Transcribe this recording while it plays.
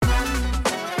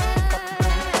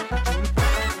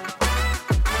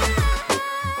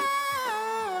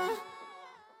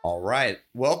right.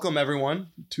 Welcome,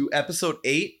 everyone, to episode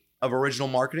 8 of Original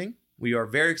Marketing. We are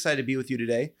very excited to be with you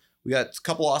today. We got a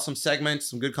couple awesome segments,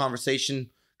 some good conversation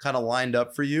kind of lined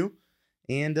up for you,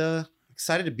 and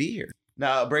excited to be here.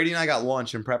 Now, Brady and I got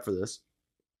lunch and prep for this,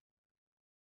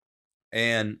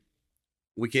 and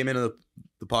we came into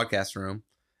the podcast room,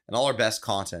 and all our best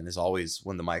content is always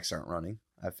when the mics aren't running,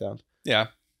 I've found. Yeah,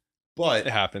 but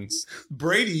it happens.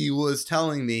 Brady was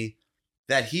telling me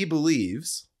that he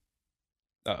believes...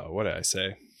 Uh-oh, what did I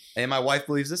say? And my wife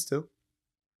believes this too,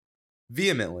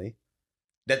 vehemently,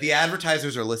 that the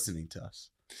advertisers are listening to us.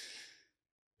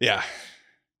 Yeah.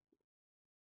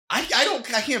 I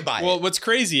can't buy it. Well, what's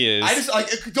crazy is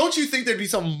don't you think there'd be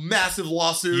some massive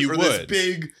lawsuit this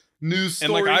big news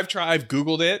story? And I've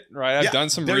Googled it, right? I've done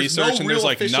some research and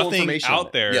there's nothing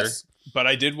out there. Yes. But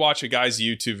I did watch a guy's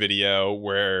YouTube video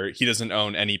where he doesn't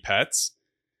own any pets.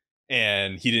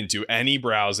 And he didn't do any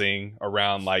browsing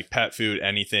around pet food,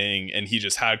 anything. And he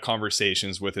just had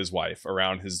conversations with his wife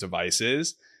around his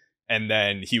devices. And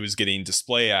then he was getting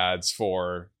display ads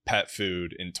for pet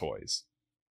food and toys.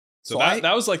 So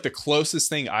that was the closest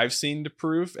thing I've seen to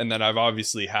proof. And then I've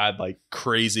obviously had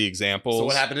crazy examples. So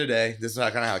what happened today? This is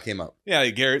kind of how it came up. Yeah,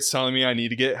 Garrett's telling me I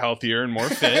need to get healthier and more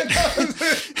fit.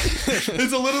 It's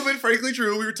a little bit frankly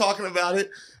true. We were talking about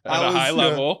it at a high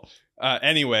level.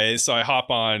 Anyway, so I hop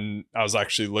on, I was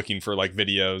actually looking for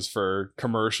videos for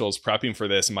commercials prepping for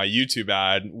this. And my YouTube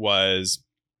ad was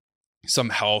some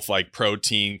health,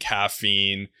 protein,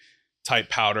 caffeine type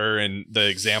powder. And the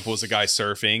example was a guy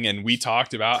surfing. And we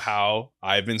talked about how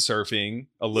I've been surfing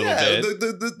a little bit.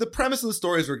 The premise of the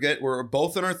story is we're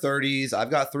both in our 30s.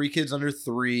 I've got 3 kids under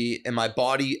 3. And my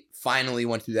body finally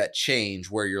went through that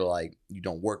change where you're you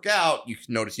don't work out. You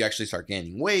notice you actually start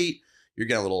gaining weight. You're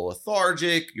getting a little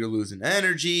lethargic. You're losing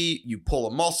energy. You pull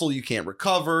a muscle. You can't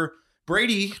recover.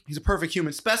 Brady, he's a perfect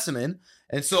human specimen.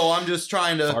 And so I'm just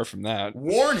trying to far from that.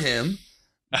 Warn him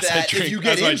that if you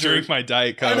get injured, I drink my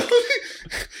Diet Coke.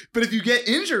 But if you get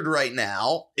injured right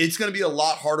now, it's going to be a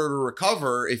lot harder to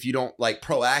recover if you don't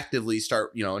proactively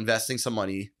start, investing some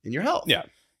money in your health. Yeah.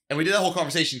 And we did that whole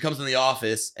conversation. He comes in the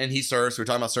office and he surfs. We're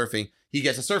talking about surfing. He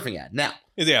gets a surfing ad. Now.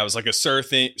 Yeah, it was a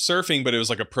surfing, but it was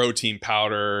a protein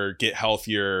powder, get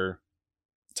healthier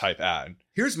type ad.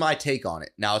 Here's my take on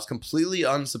it. Now, it's completely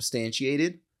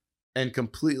unsubstantiated and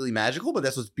completely magical, but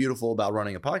that's what's beautiful about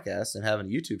running a podcast and having a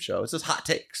YouTube show. It's just hot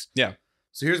takes. Yeah.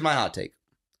 So here's my hot take.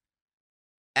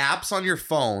 Apps on your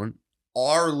phone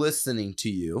are listening to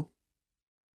you,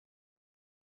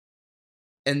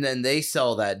 and then they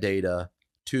sell that data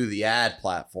to the ad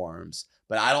platforms.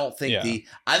 But I don't think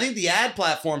I think the ad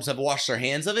platforms have washed their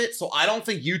hands of it. So I don't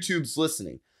think YouTube's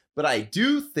listening. But I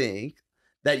do think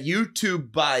that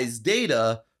YouTube buys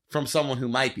data from someone who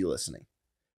might be listening.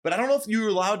 But I don't know if you're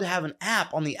allowed to have an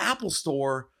app on the Apple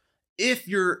Store if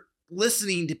you're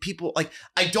listening to people.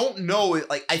 I don't know.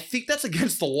 I think that's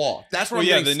against the law. That's where I'm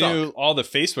getting stuck. All the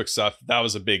Facebook stuff, that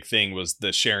was a big thing, was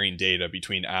the sharing data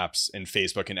between apps and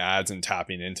Facebook and ads and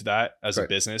tapping into that as a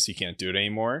business. You can't do it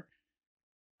anymore.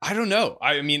 I don't know.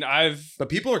 But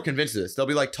people are convinced of this. They'll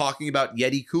be talking about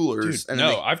Yeti coolers. Dude,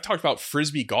 I've talked about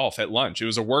Frisbee golf at lunch. It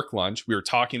was a work lunch. We were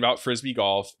talking about Frisbee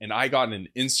golf, and I got an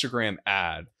Instagram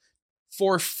ad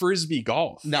for Frisbee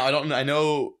golf. Now, I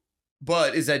know,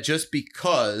 but is that just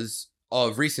because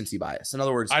of recency bias? In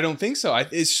other words, I don't think so. I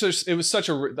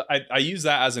use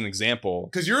that as an example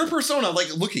because you're a persona.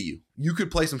 Look at you. You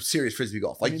could play some serious Frisbee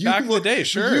golf. Back in the day,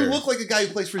 sure. You look like a guy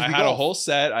who plays Frisbee golf. I had a whole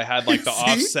set. I had the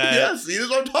offset. Yeah, see, that's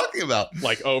what I'm talking about.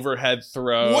 Overhead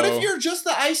throw. What if you're just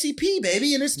the ICP,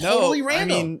 baby, and it's totally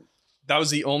random? That was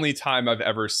the only time I've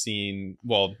ever seen.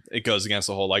 Well, it goes against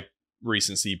the whole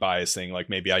recency bias thing.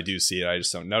 Maybe I do see it, I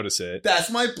just don't notice it. That's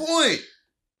my point.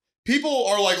 People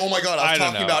are oh my God, I was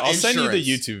talking about I'll insurance. send you the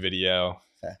YouTube video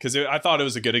because I thought it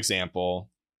was a good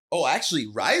example. Oh, actually,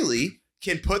 Riley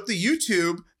can put the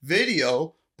YouTube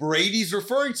video Brady's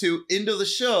referring to into the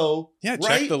show. Yeah,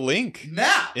 check the link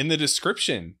now in the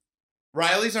description.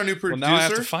 Riley's our new producer. Well, now I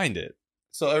have to find it.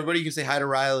 So everybody can say hi to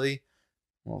Riley.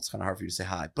 Well, it's kind of hard for you to say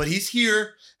hi, but he's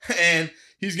here and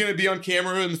he's going to be on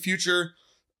camera in the future.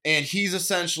 And he's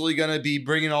essentially going to be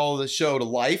bringing all of the show to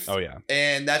life. Oh, yeah.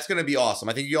 And that's going to be awesome.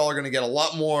 I think y'all are going to get a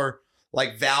lot more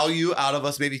value out of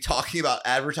us maybe talking about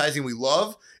advertising we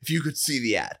love if you could see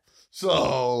the ad.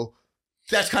 So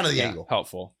that's kind of the angle.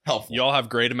 Helpful. You all have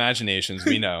great imaginations.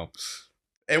 We know.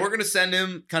 And we're going to send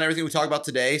him kind of everything we talk about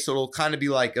today. So it'll kind of be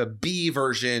a B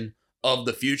version of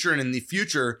the future. And in the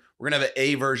future, we're going to have an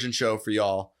A version show for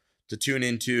y'all to tune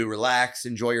into, relax,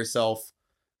 enjoy yourself,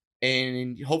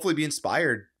 and hopefully be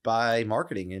inspired by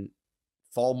marketing and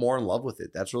fall more in love with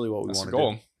it. That's really what we want to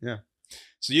do. Yeah.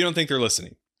 So you don't think they're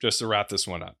listening? just to wrap this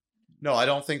one up. No, I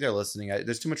don't think they're listening.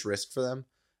 There's too much risk for them.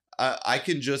 I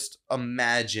can just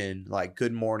imagine like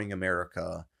Good Morning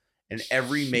America and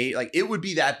every mate, like it would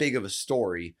be that big of a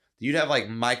story. You'd have like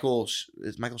Michael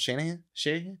Shanahan?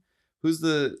 Who's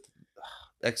the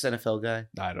ex-NFL guy?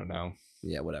 I don't know.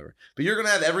 Yeah, whatever. But you're going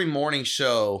to have every morning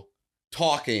show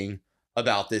talking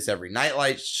about this, every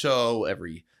nightlight show,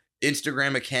 every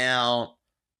Instagram account,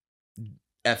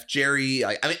 F Jerry.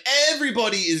 I mean,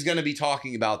 everybody is going to be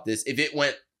talking about this if it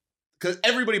went, because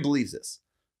everybody believes this.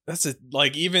 That's it.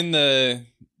 Like even that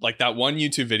one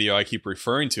YouTube video I keep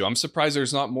referring to, I'm surprised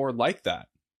there's not more like that.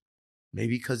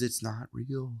 Maybe because it's not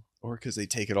real. Or because they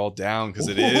take it all down because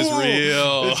it is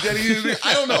real. It's getting,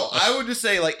 I don't know. I would just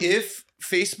say like if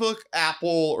Facebook, Apple,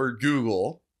 or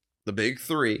Google, the big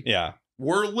three,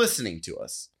 were listening to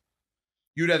us,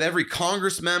 you'd have every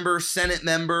Congress member, Senate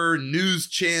member, news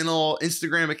channel,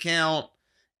 Instagram account.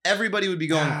 Everybody would be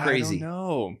going crazy. I don't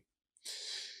know.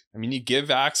 I mean, you give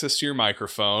access to your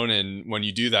microphone, and when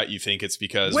you do that, you think it's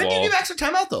because when do you give access to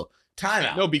timeout though?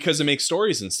 Timeout. No, because it makes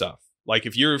stories and stuff. Like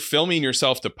if you're filming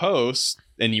yourself to post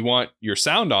and you want your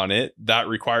sound on it, that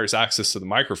requires access to the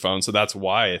microphone. So that's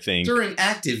why I think during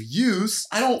active use,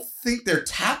 I don't think they're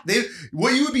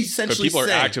what you would be essentially but people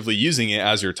saying, are actively using it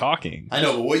as you're talking. I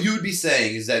know, but what you would be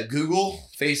saying is that Google,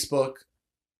 Facebook,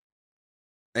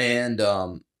 and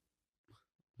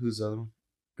who's the other one?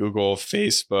 Google,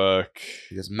 Facebook,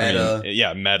 because Meta.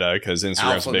 Meta, because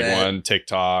Instagram's a big one.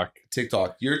 TikTok.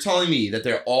 You're telling me that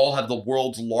they all have the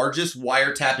world's largest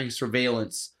wiretapping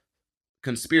surveillance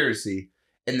conspiracy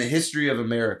in the history of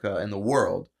America and the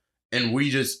world, and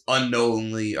we just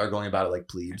unknowingly are going about it like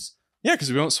plebes? Yeah, because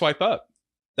we don't swipe up.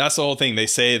 That's the whole thing. They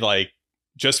say like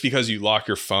just because you lock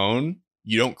your phone,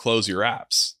 you don't close your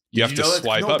apps. You have to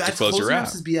swipe up to close your app.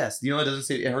 That's BS. You know it doesn't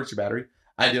say it hurts your battery.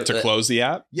 I do to close the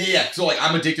app. Yeah. So like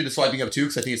I'm addicted to swiping up too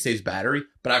because I think it saves battery,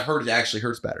 but I've heard it actually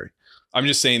hurts battery. I'm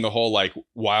just saying the whole like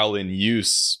while in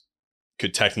use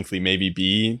could technically maybe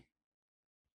be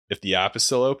if the app is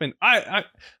still open. I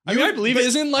believe it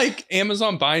isn't like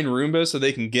Amazon buying Roomba so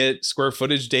they can get square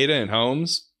footage data in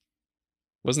homes.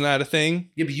 Wasn't that a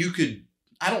thing? Yeah, but you could.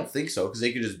 I don't think so because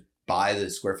they could just buy the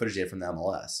square footage data from the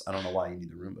MLS. I don't know why you need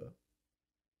the Roomba.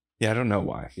 Yeah, I don't know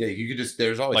why. Yeah, you could just.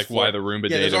 There's always like why the Roomba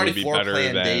data would be better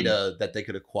than data that they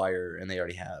could acquire, and they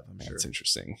already have. I'm sure that's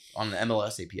interesting. On the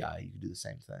MLS API, you can do the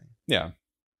same thing. Yeah.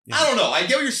 I don't know. I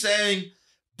get what you're saying,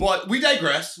 but we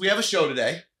digress. We have a show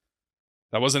today.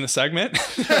 That wasn't a segment.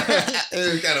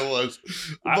 It kind of was.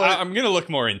 I'm gonna look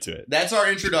more into it. That's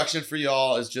our introduction for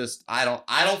y'all. Is just I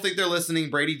don't think they're listening.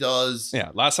 Brady does.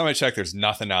 Yeah. Last time I checked, there's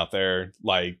nothing out there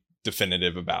like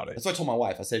definitive about it. That's what I told my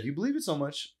wife. I said, if you believe it so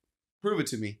much, prove it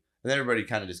to me. And then everybody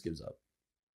kind of just gives up.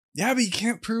 Yeah, but you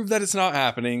can't prove that it's not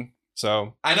happening.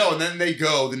 So I know. And then they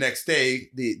go the next day,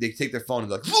 they take their phone and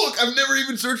be like, look, I've never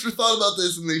even searched or thought about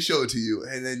this. And they show it to you.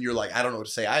 And then you're like, I don't know what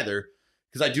to say either.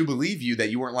 Because I do believe you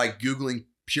that you weren't like Googling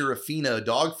Purafina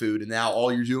dog food. And now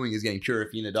all you're doing is getting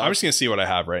Purafina dog I'm just going to see what I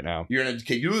have right now. You're going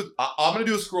to, I'm going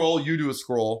to do a scroll. You do a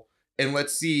scroll. And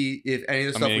let's see if any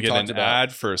of the stuff we talked about.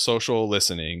 Ad for social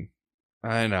listening.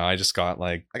 I know. I just got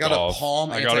like I got golf. A Palm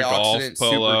antioxidant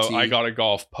polo. Super Tea. I got a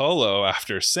golf polo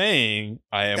after saying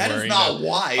I am wearing that is not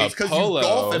why. It's because you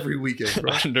golf every weekend,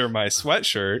 bro. Under my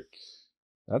sweatshirt.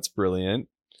 That's brilliant.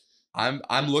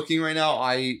 I'm looking right now.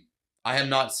 I am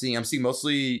not seeing. I'm seeing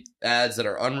mostly ads that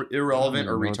are irrelevant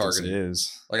or retargeted.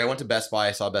 Is like I went to Best Buy.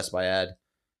 I saw a Best Buy ad.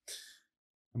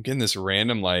 I'm getting this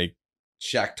random like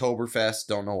Shacktoberfest.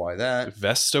 Don't know why that.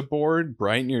 Vesta board.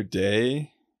 Brighten your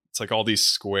day. It's like all these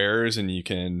squares and you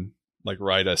can like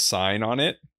write a sign on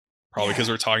it. Probably because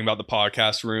we're talking about the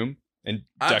podcast room and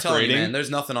decorating. I'm telling you, man, there's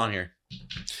nothing on here.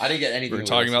 I didn't get anything. We're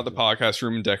talking about the podcast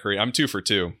room and decorating. I'm 2 for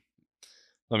 2.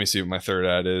 Let me see what my third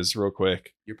ad is real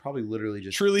quick. You're probably literally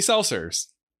just Truly Seltzers.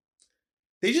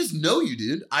 They just know you,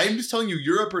 dude. I'm just telling you,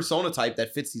 you're a persona type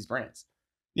that fits these brands.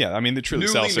 Yeah, I mean the Truly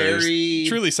Seltzers.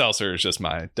 Truly Seltzer is just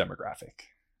my demographic.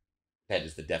 That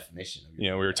is the definition of we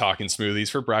were talking smoothies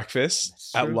for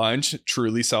breakfast. At lunch,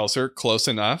 Truly Seltzer, close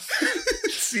enough.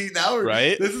 See, now we're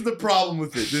right. This is the problem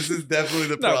with it. This is definitely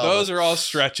the problem. No, those are all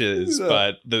stretches,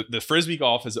 but the Frisbee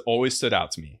golf has always stood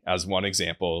out to me as one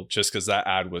example, just because that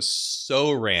ad was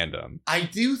so random. I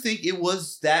do think it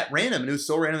was that random, and it was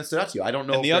so random it stood out to you. I don't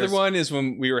know. And the other one is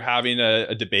when we were having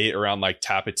a debate around like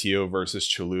Tapatio versus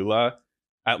Cholula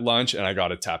at lunch, and I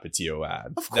got a Tapatio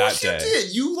ad. Of course that day.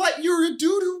 You did. You're a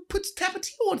dude who puts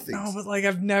Tapatio on things. No, but like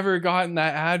I've never gotten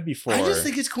that ad before. I just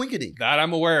think it's quinkadink. That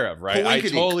I'm aware of, right? I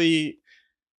totally.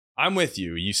 I'm with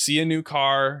you. You see a new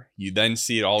car, you then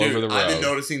see it all over the road. I've been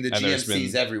noticing the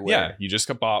GMCs everywhere. Yeah, you just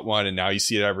bought one and now you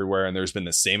see it everywhere, and there's been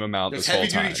the same amount this whole time.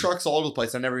 There's heavy-duty trucks all over the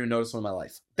place. I've never even noticed one in my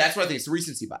life. That's what I think. It's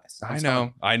recency bias. I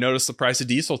know. I noticed the price of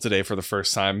diesel today for the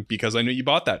first time because I knew you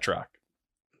bought that truck.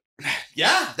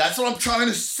 Yeah, that's what I'm trying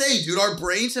to say, dude. Our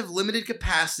brains have limited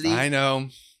capacity. I know.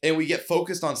 And we get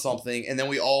focused on something, and then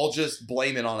we all just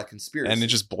blame it on a conspiracy. And it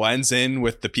just blends in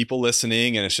with the people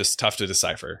listening, and it's just tough to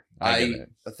decipher. I get it.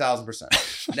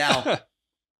 1,000%. Now,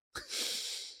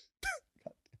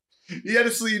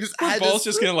 we're both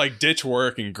just gonna like ditch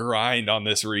work and grind on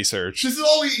this research. This is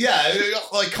all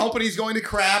like companies going to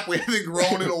crap. We haven't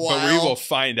grown in a while. But we will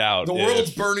find out. The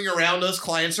world's burning around us.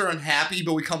 Clients are unhappy,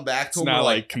 but we come back to them. It's not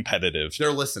like competitive.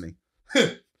 They're listening.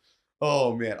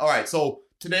 Oh man. All right. So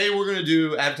today we're gonna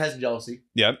do advertising jealousy.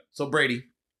 Yep. So Brady,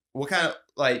 what kind of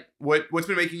what's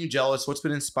been making you jealous? What's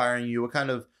been inspiring you? What kind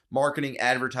of marketing,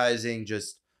 advertising,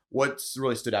 just what's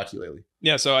really stood out to you lately?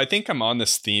 Yeah, so I think I'm on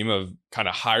this theme of kind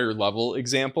of higher level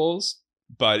examples,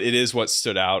 but it is what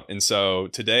stood out. And so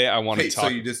today I want to talk. So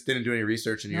you just didn't do any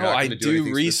research, and you're not going to do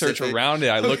anything research specific? Around it.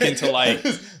 I look into like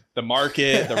the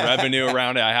market, the revenue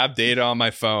around it. I have data on my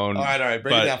phone. All right,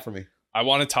 break it down for me. I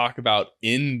want to talk about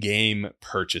in-game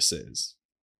purchases.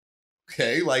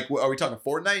 Okay, like are we talking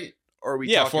Fortnite? Or are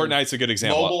we talking Fortnite's a good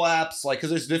example. Mobile apps, like,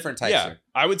 because there's different types. Yeah, here.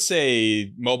 I would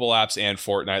say mobile apps and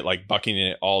Fortnite, like bucking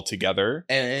it all together.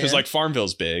 Because like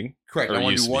Farmville's big. Correct. I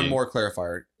want to do one more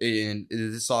clarifier. Is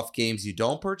this off games you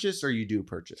don't purchase or you do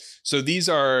purchase? So these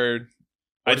are.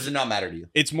 Or does it not matter to you?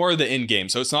 It's more the in-game.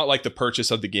 So it's not like the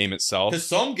purchase of the game itself. Because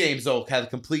some games, though, have a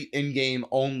complete in-game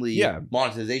only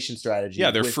monetization strategy. Yeah,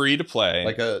 they're free to play.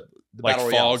 Like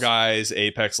Fall Guys,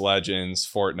 Apex Legends,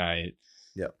 Fortnite.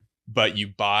 Yeah. But you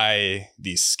buy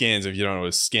these skins. If you don't know what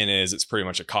a skin is, it's pretty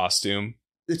much a costume.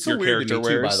 It's so weird to me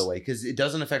too, by the way, because it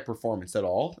doesn't affect performance at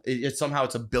all. It's somehow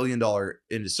it's $1 billion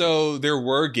industry. So there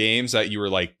were games that you were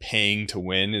like paying to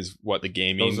win, is what the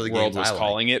gaming world was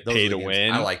calling it, pay to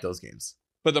win. I like those games.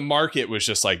 But the market was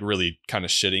just like really kind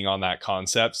of shitting on that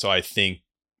concept. So I think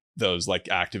those like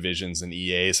Activisions and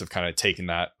EAs have kind of taken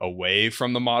that away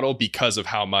from the model because of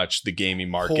how much the gaming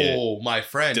market my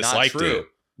friend, disliked not true. it.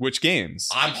 Which games?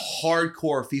 I'm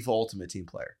hardcore FIFA Ultimate Team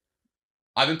player.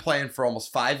 I've been playing for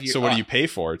almost 5 years. So what do you pay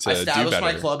for to do better? I established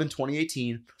my club in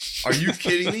 2018. Are you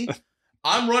kidding me?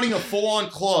 I'm running a full-on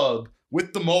club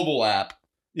with the mobile app.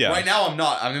 Yeah. Right now I'm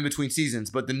not. I'm in between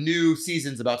seasons, but the new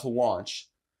season's about to launch.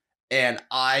 And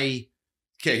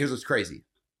here's what's crazy.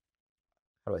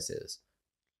 How do I say this?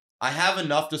 I have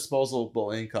enough disposable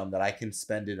income that I can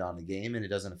spend it on a game and it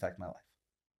doesn't affect my life.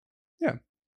 Yeah.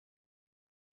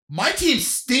 My team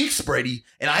stinks, Brady,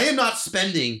 and I am not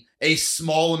spending a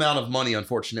small amount of money,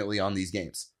 unfortunately, on these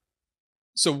games.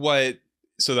 So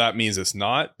that means it's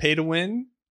not pay to win?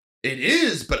 It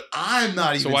is, but I'm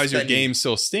not even. So why does your game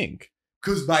still stink?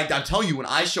 Because I'm telling you, when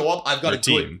I show up, I've got a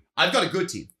team. I've got a good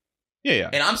team. Yeah.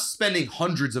 And I'm spending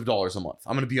hundreds of dollars a month.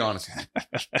 I'm going to be honest with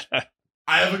you.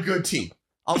 I have a good team.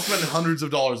 I'm spending hundreds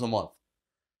of dollars a month.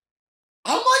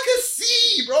 I'm like a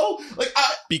C, bro.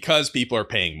 Because people are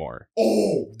paying more.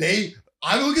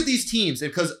 I look at these teams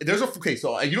because there's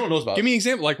so you don't know about. Give me an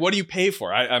example. Like, what do you pay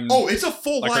for? It's a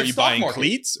full live Are you stock buying market.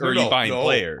 cleats or are you buying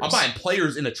players? I'm buying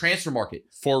players in a transfer market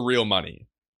for real money,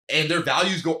 and their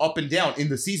values go up and down in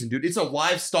the season, dude. It's a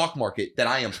live stock market that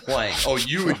I am playing. Oh,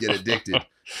 you would get addicted.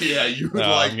 Yeah, you would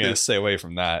I'm gonna stay away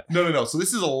from that. No. So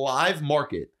this is a live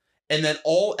market, and then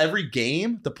every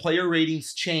game the player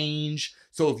ratings change.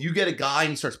 So if you get a guy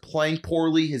and he starts playing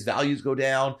poorly, his values go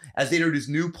down. As they introduce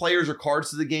new players or cards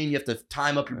to the game, you have to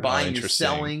time up your buying and your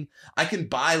selling. I can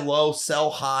buy low, sell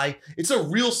high. It's a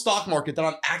real stock market that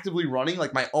I'm actively running,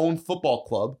 like my own football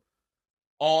club,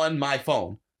 on my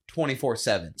phone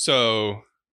 24/7. So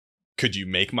could you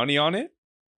make money on it?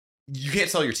 You can't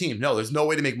sell your team. No, there's no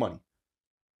way to make money.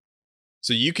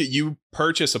 So you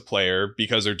purchase a player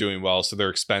because they're doing well, so they're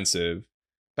expensive.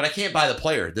 But I can't buy the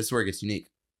player. This is where it gets unique.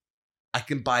 I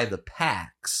can buy the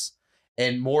packs,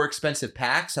 and more expensive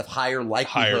packs have higher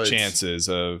likelihoods. Higher chances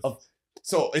of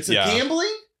so it's a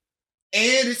gambling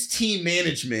and it's team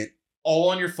management all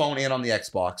on your phone and on the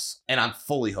Xbox, and I'm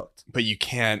fully hooked. But you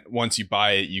can't, once you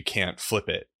buy it, you can't flip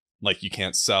it. Like you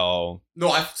can't sell. No,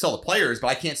 I sell the players, but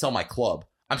I can't sell my club.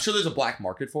 I'm sure there's a black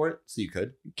market for it, so you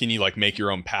could. Can you like make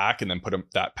your own pack and then put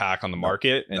that pack on the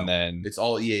market and then it's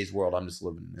all EA's world. I'm just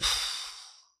living in it.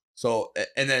 So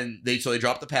and then they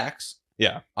drop the packs.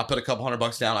 Yeah. I put a couple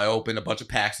 $100 down. I open a bunch of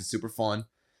packs. It's super fun.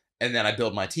 And then I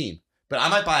build my team. But I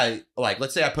might buy,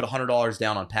 let's say I put $100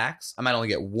 down on packs. I might only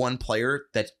get one player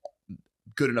that's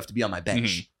good enough to be on my bench.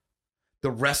 Mm-hmm. The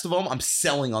rest of them, I'm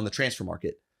selling on the transfer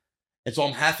market. And so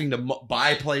I'm having to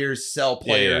buy players, sell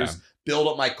players, build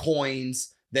up my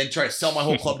coins, then try to sell my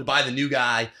whole club to buy the new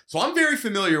guy. So I'm very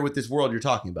familiar with this world you're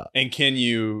talking about. And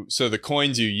so the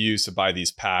coins you use to buy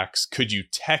these packs, could you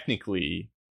technically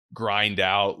grind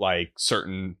out like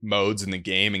certain modes in the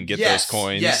game and get those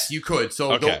coins? Yes, you could.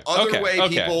 So the other way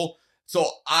people... So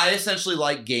I essentially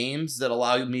like games that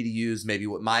allow me to use maybe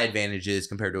what my advantage is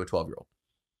compared to a 12-year-old.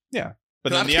 Yeah.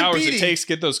 But then the hours it takes to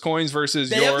get those coins versus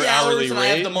your hourly rate. And I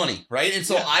have the money, right? And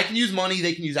so I can use money,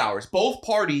 they can use hours. Both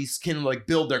parties can like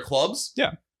build their clubs.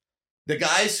 Yeah. The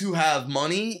guys who have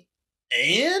money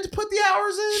and put the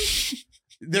hours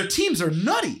in, their teams are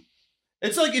nutty.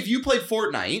 It's like if you played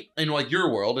Fortnite in like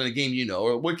your world in a game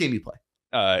or what game you play?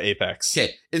 Apex.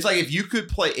 Okay. It's like if you could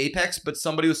play Apex, but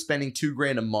somebody was spending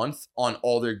 $2,000 a month on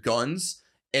all their guns,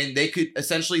 and they could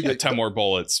essentially 10 more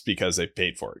bullets because they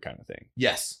paid for it kind of thing.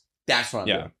 Yes. That's what I'm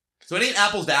doing. So it ain't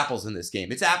apples to apples in this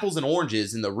game. It's apples and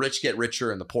oranges, and the rich get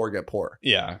richer and the poor get poorer.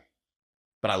 Yeah.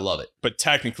 But I love it. But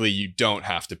technically, you don't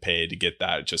have to pay to get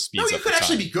that. It just speeds up the time. No, you could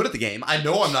actually be good at the game. I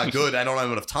know I'm not good. I don't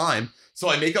have enough time. So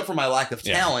I make up for my lack of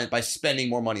talent by spending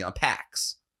more money on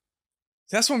packs.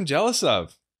 That's what I'm jealous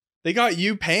of. They got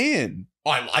you paying.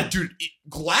 Oh, dude,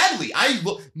 gladly.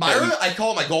 I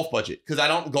call it my golf budget because I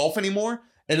don't golf anymore.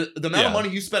 And the amount of money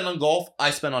you spend on golf,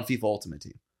 I spend on FIFA Ultimate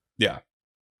Team. Yeah.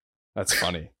 That's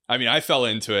funny. I mean, I fell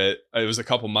into it. It was a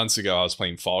couple months ago. I was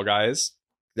playing Fall Guys.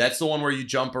 That's the one where you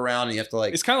jump around and you have to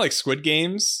like... It's kind of like Squid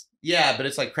Games. Yeah, but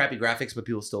it's like crappy graphics, but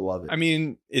people still love it. I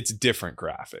mean, it's different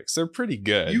graphics. They're pretty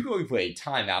good. You go play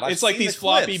time out. It's like these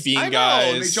floppy bean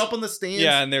guys. And they jump on the stands.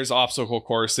 Yeah, and there's obstacle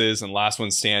courses, and last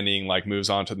one standing like moves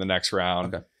on to the next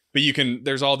round. Okay. But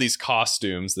there's all these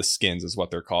costumes, the skins is what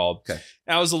they're called. Okay.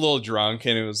 And I was a little drunk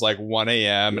and it was like 1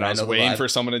 a.m. and I was waiting for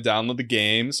someone to download the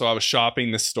game. So I was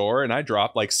shopping the store and I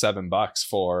dropped like $7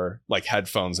 for like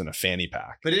headphones and a fanny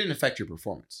pack. But it didn't affect your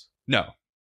performance. No.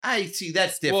 I see.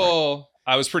 That's different. Well,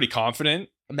 I was pretty confident.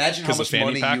 Imagine how much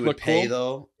money you would pay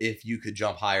though if you could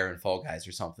jump higher in Fall Guys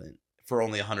or something for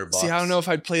only $100. See, I don't know if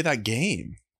I'd play that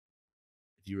game.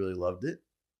 If you really loved it.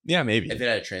 Yeah, maybe. If it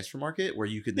had a transfer market where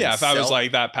you could if I was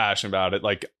like that passionate about it,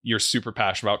 like you're super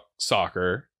passionate about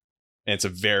soccer, and it's a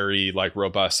very like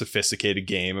robust, sophisticated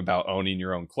game about owning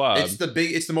your own club. It's the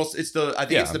biggest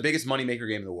moneymaker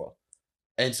game in the world.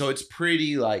 And so it's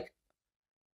pretty like,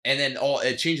 and then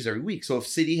it changes every week. So if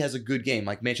City has a good game,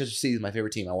 like Manchester City is my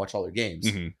favorite team, I watch all their games.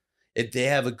 Mm-hmm. If they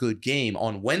have a good game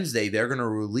on Wednesday, they're going to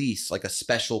release like a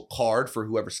special card for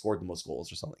whoever scored the most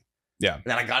goals or something. Yeah. And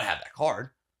then I got to have that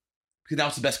card. Because now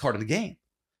it's the best card in the game.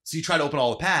 So you try to open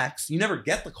all the packs. You never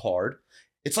get the card.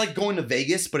 It's like going to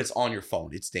Vegas, but it's on your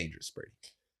phone. It's dangerous, Brady.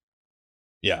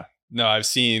 Yeah. No, I've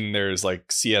seen there's like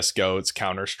CSGO. It's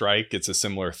Counter-Strike. It's a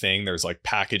similar thing. There's like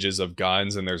packages of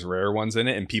guns and there's rare ones in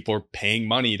it. And people are paying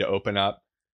money to open up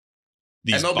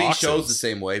these MLB boxes. Show's the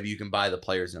same way, but you can buy the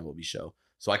players in MLB Show.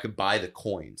 So I could buy the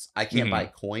coins. I can't buy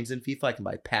coins in FIFA. I can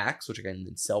buy packs, which I can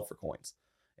then sell for coins.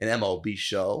 In MLB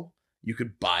Show, you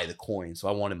could buy the coin. So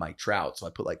I wanted Mike Trout. So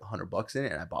I put like $100 in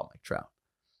it and I bought Mike Trout.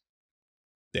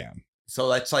 Damn. So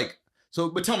that's like,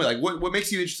 but tell me, like, what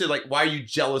makes you interested? Like, why are you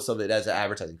jealous of it as an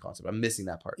advertising concept? I'm missing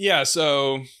that part. Yeah.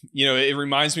 So, it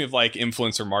reminds me of like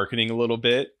influencer marketing a little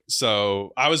bit.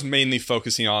 So I was mainly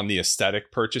focusing on the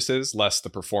aesthetic purchases, less the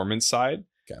performance side.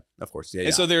 Okay. Of course. Yeah.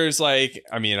 And so there's like,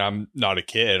 I mean, I'm not a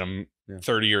kid. I'm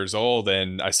 30 years old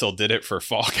and I still did it for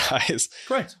Fall Guys.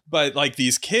 Correct. But like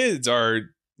these kids are,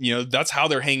 that's how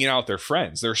they're hanging out with their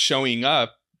friends. They're showing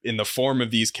up in the form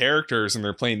of these characters and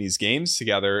they're playing these games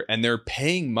together and they're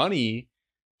paying money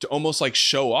to almost like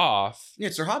show off. Yeah,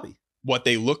 it's their hobby. What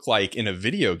they look like in a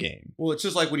video game. Well, it's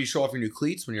just like when you show off your new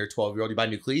cleats when you're a 12-year-old, you buy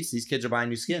new cleats. These kids are buying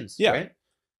new skins. Yeah. Right?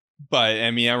 But I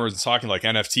mean, everyone's talking like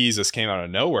NFTs. This came out of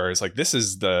nowhere. It's like, this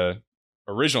is the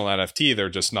original NFT. They're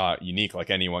just not unique. Like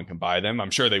anyone can buy them.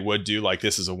 I'm sure they would do like,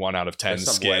 this is a 1 out of 10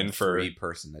 skin for a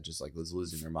person that just like was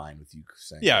losing their mind with you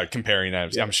saying. Yeah. Comparing them.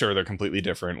 Yeah. I'm sure they're completely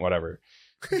different, whatever.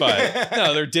 But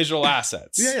no, they're digital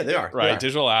assets. Yeah, they are. Right. They are.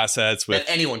 Digital assets with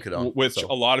that anyone could own. Which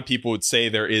a lot of people would say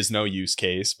there is no use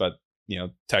case, but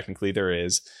technically there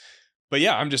is. But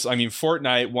yeah,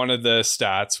 Fortnite, one of the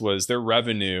stats was their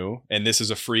revenue, and this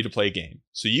is a free to play game.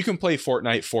 So you can play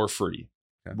Fortnite for free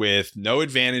with no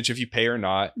advantage if you pay or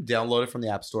not. Download it from the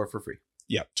App Store for free.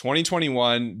 Yeah.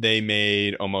 2021, they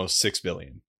made almost $6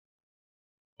 billion.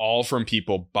 All from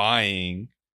people buying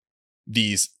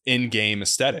these in-game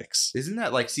aesthetics. Isn't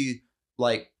that like,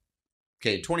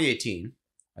 2018,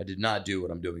 I did not do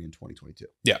what I'm doing in 2022.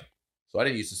 Yeah. So I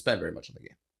didn't used to spend very much on the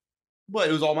game. But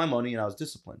it was all my money and I was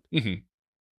disciplined. Mm-hmm.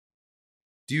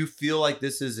 do you feel like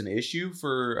this is an issue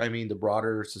for, the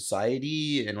broader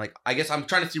society? And like, I guess I'm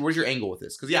trying to see where's your angle with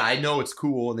this? Because yeah, I know it's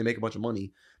cool and they make a bunch of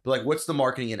money, but like, what's the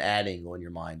marketing and ad angle in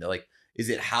your mind? Like, is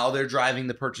it how they're driving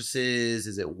the purchases?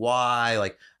 Is it why?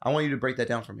 Like, I want you to break that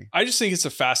down for me. I just think it's a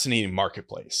fascinating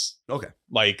marketplace. Okay.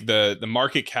 Like the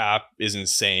market cap is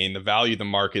insane. The value of the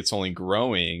market's only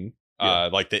growing. Yeah.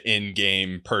 Like the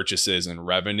in-game purchases and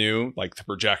revenue, like the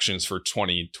projections for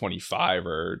 2025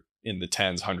 are in the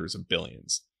tens, hundreds of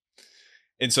billions.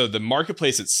 And so the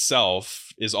marketplace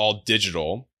itself is all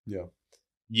digital. Yeah.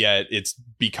 Yet it's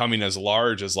becoming as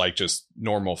large as like just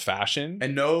normal fashion.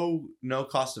 And no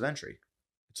cost of entry.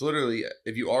 It's literally,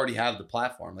 if you already have the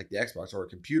platform, like the Xbox or a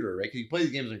computer, right? Because you can play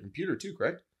the games on a computer too,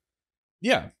 correct?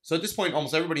 Yeah. So at this point,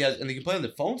 almost everybody has, and they can play on the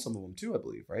phone, some of them too, I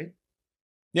believe, right?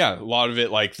 Yeah, a lot of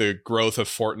it, like the growth of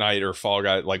Fortnite or Fall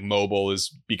Guys, like mobile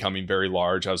is becoming very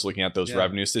large. I was looking at those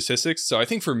revenue statistics. So I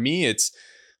think for me, it's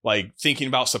like thinking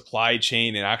about supply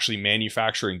chain and actually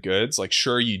manufacturing goods. Like,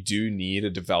 sure, you do need a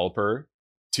developer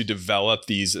to develop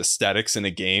these aesthetics in a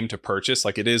game to purchase.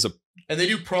 Like it is and they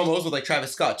do promos with like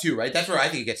Travis Scott too, right? That's where I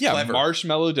think it gets clever.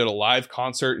 Marshmello did a live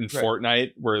concert in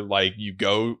Fortnite where like you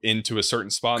go into a certain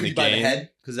spot in the game. Buy the head?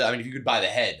 Because if you could buy the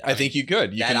head, I think you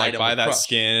could. You can like buy that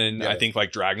skin. Yeah. I think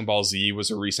like Dragon Ball Z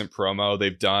was a recent promo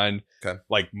they've done. Okay.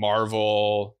 Like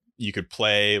Marvel, you could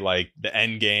play like the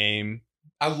end game.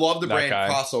 I love the brand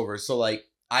crossovers. So like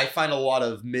I find a lot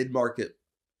of mid-market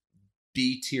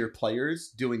B tier players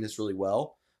doing this really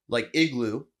well. Like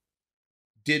Igloo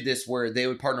did this where they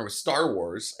would partner with Star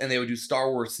Wars and they would do Star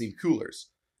Wars themed coolers.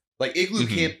 Like Igloo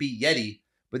can't be Yeti,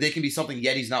 but they can be something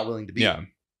Yeti's not willing to be. Yeah.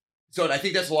 So I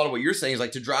think that's a lot of what you're saying is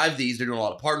like to drive these, they're doing a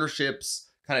lot of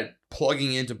partnerships, kind of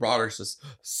plugging into broader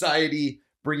society,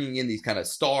 bringing in these kind of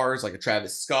stars like a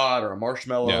Travis Scott or a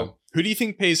Marshmello. Yeah. Who do you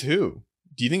think pays who?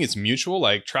 Do you think it's mutual?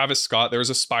 Like Travis Scott, there was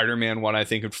a Spider-Man one, I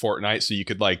think, in Fortnite. So you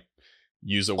could like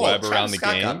use a web around the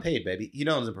Scott game. Got paid, baby. He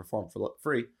doesn't perform for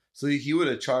free. So he would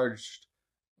have charged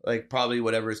like probably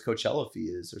whatever his Coachella fee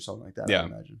is or something like that. Yeah. I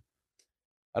imagine.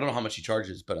 I don't know how much he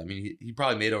charges, but I mean, he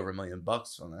probably made over $1 million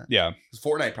on that. Yeah. Because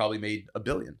Fortnite probably made $1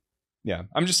 billion. Yeah.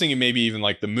 I'm just thinking maybe even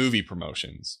like the movie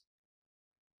promotions.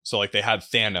 So like they had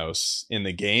Thanos in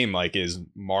the game. Like is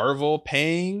Marvel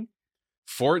paying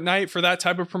Fortnite for that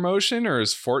type of promotion or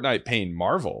is Fortnite paying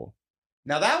Marvel?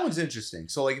 Now that one's interesting.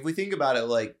 So like if we think about it,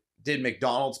 like did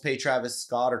McDonald's pay Travis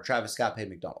Scott or Travis Scott pay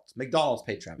McDonald's? McDonald's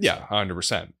paid Travis Scott. Yeah,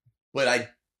 100%. But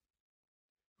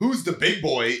who's the big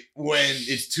boy when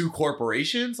it's two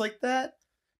corporations like that?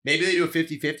 Maybe they do a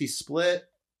 50-50 split.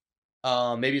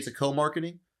 Maybe it's a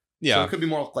co-marketing. Yeah. So it could be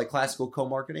more like classical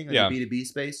co-marketing in the B2B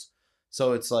space.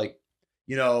 So it's like,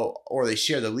 or they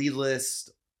share the lead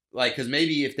list. Like, because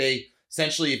maybe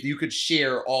if you could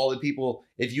share all the people,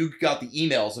 if you got the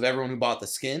emails of everyone who bought the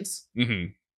skins,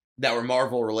 that were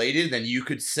Marvel related, then you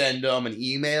could send them an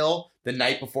email the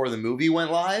night before the movie went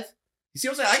live. You see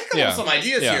what I'm saying? I can come up with some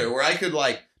ideas here where I could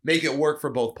like make it work for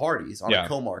both parties on a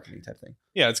co-marketing type thing.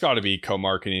 Yeah, it's got to be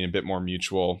co-marketing, a bit more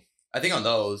mutual. I think on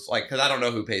those, like, because I don't know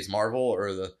who pays Marvel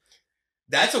or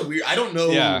that's a weird, I don't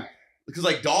know. Yeah. Because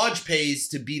like Dodge pays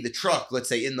to be the truck, let's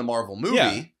say in the Marvel movie.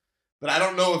 Yeah. But I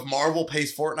don't know if Marvel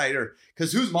pays Fortnite or,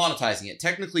 because who's monetizing it?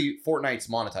 Technically, Fortnite's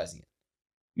monetizing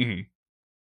it.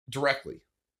 Directly.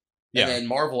 Yeah. And then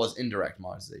Marvel has indirect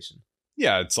monetization.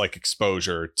 Yeah, it's like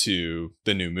exposure to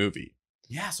the new movie.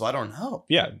 Yeah, so I don't know.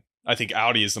 Yeah, I think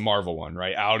Audi is the Marvel one,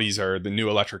 right? The new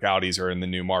electric Audis are in the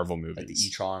new Marvel movies. Like the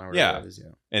e-tron or whatever it is,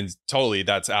 And totally,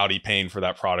 that's Audi paying for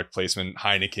that product placement,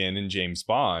 Heineken and James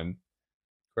Bond.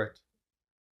 Correct.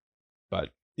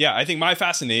 But yeah, I think my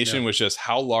fascination was just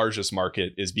how large this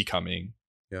market is becoming.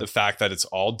 Yeah. The fact that it's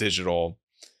all digital.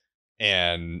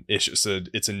 And it's just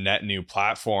it's a net new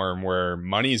platform where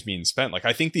money is being spent. Like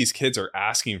I think these kids are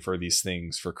asking for these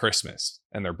things for Christmas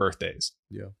and their birthdays.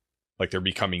 Yeah. Like they're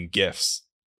becoming gifts.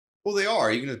 Well, they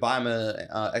are. You can just buy them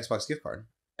a Xbox gift card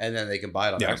and then they can buy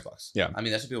it on Xbox. Yeah. I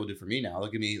mean, that's what people do for me now.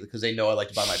 They'll give me, because they know I like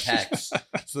to buy my packs.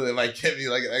 So they might give me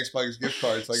like an Xbox gift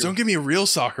card. So don't give me a real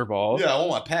soccer ball. Yeah, I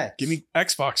want my pack. Give me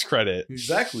Xbox credit.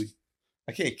 Exactly.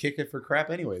 I can't kick it for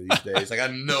crap anyway these days. Like I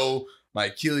know my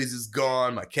Achilles is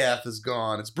gone. My calf is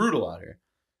gone. It's brutal out here.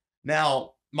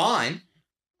 Now, mine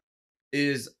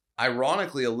is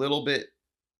ironically a little bit,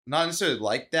 not necessarily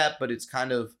like that, but it's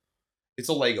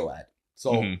a Lego ad.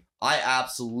 So I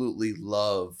absolutely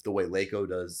love the way Lego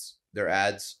does their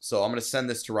ads. So I'm going to send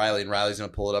this to Riley, and Riley's going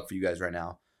to pull it up for you guys right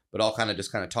now. But I'll kind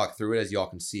of talk through it as y'all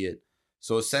can see it.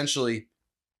 So essentially,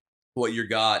 what you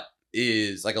got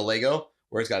is like a Lego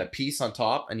where it's got a piece on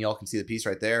top, and y'all can see the piece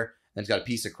right there. And it's got a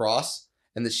piece across,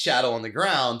 and the shadow on the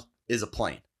ground is a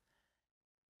plane.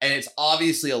 and it's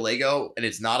obviously a Lego and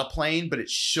it's not a plane, but it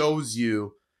shows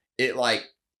you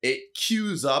it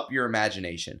cues up your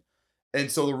imagination.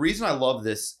 And so the reason I love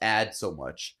this ad so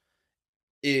much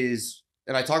is,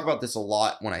 and I talk about this a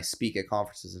lot when I speak at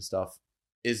conferences and stuff,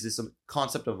 is this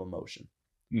concept of emotion.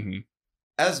 Mm-hmm.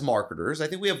 As marketers, I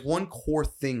think we have one core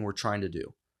thing we're trying to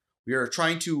do. We are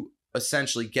trying to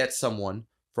essentially get someone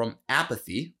from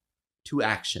apathy to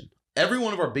action. Every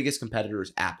one of our biggest competitors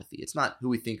is apathy. It's not who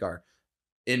we think our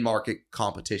in-market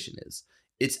competition is.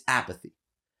 It's apathy.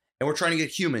 And we're trying to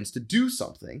get humans to do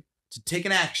something, to take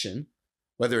an action,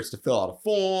 whether it's to fill out a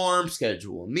form,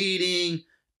 schedule a meeting,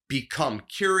 become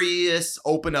curious,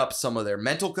 open up some of their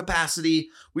mental capacity.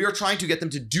 We are trying to get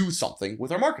them to do something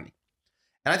with our marketing.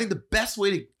 And I think the best way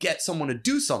to get someone to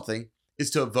do something is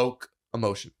to evoke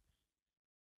emotion.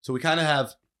 So we kind of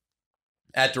have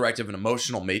at Directive an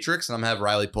emotional matrix, and I'm going to have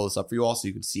Riley pull this up for you all so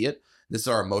you can see it. This is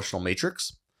our emotional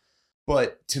matrix.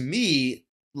 But to me,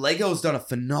 Lego's done a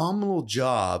phenomenal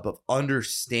job of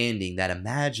understanding that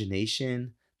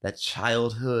imagination, that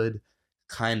childhood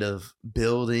kind of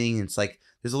building. It's like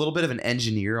there's a little bit of an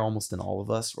engineer almost in all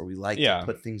of us where we like to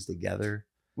put things together.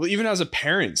 Well, even as a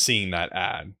parent seeing that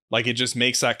ad, like it just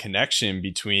makes that connection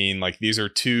between like these are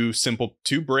two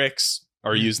bricks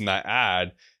are using that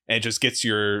ad, and it just gets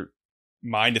your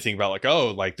mind to think about like,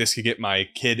 oh, like this could get my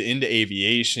kid into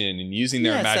aviation and using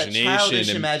their imagination. That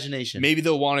childish imagination. Maybe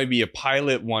they'll want to be a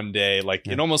pilot one day. Like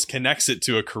it almost connects it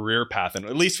to a career path. And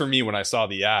at least for me, when I saw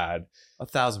the ad,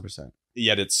 1,000%.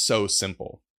 Yet it's so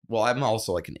simple. Well, I'm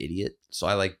also like an idiot. So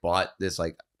I bought this,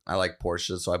 I like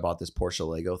Porsche. So I bought this Porsche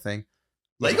Lego thing.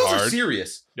 Legos are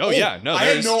serious. Oh yeah. No,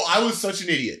 I was such an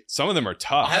idiot. Some of them are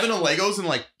tough. I haven't done Legos in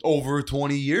like over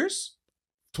 20 years.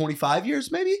 25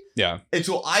 years maybe. Yeah. And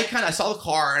so I saw the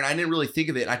car and I didn't really think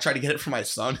of it. And I tried to get it for my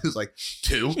son who's like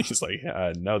 2. He's like,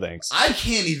 no thanks. I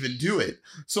can't even do it.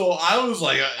 So I was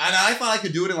like, and I thought I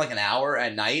could do it in like an hour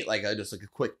at night, like just like a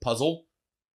quick puzzle.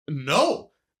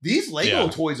 No, these Lego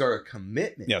toys are a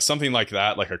commitment. Yeah, something like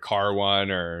that, like a car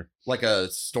one or like a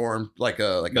storm, like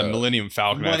the Millennium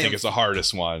Falcon. I think is the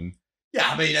hardest one. Yeah,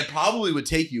 I mean, it probably would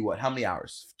take you, how many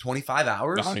hours? 25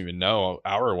 hours? I don't even know.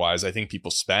 Hour-wise, I think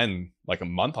people spend like a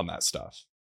month on that stuff.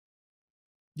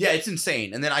 Yeah, it's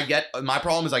insane. And then my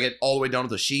problem is I get all the way down to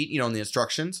the sheet, in the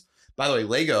instructions. By the way,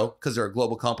 Lego, because they're a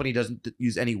global company, doesn't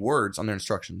use any words on their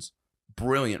instructions.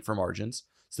 Brilliant for margins.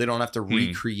 So they don't have to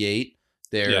recreate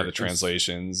the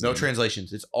translations. No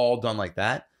translations. It's all done like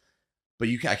that. But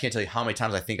I can't tell you how many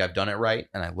times I think I've done it right,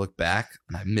 and I look back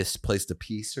and I misplaced a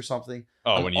piece or something.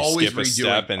 Oh, when you skip a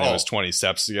step and it was 20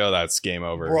 steps ago, that's game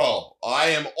over. Bro, I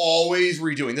am always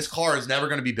redoing. This car is never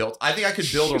going to be built. I think I could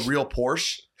build a real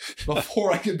Porsche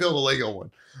before I could build a Lego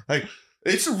one. Like,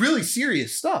 it's really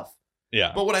serious stuff.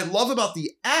 Yeah. But what I love about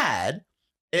the ad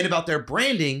and about their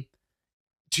branding,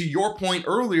 to your point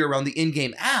earlier around the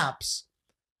in-game apps,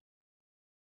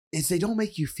 is they don't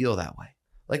make you feel that way.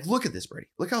 Like, look at this, Brady.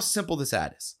 Look how simple this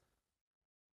ad is.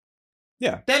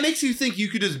 Yeah. That makes you think you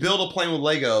could just build a plane with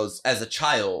Legos as a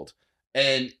child,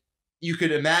 and you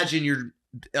could imagine you're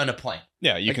on a plane.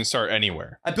 Yeah, you can start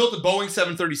anywhere. I built a Boeing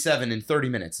 737 in 30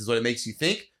 minutes is what it makes you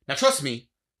think. Now, trust me,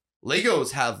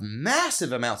 Legos have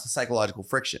massive amounts of psychological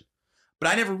friction, but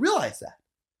I never realized that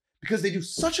because they do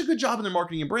such a good job in their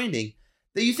marketing and branding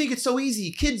that you think it's so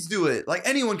easy. Kids do it. Like,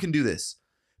 anyone can do this.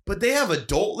 But they have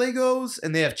adult Legos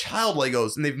and they have child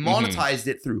Legos, and they've monetized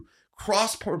it through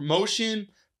cross promotion,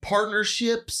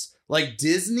 partnerships, like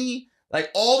Disney.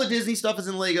 Like, all the Disney stuff is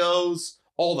in Legos.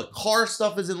 All the car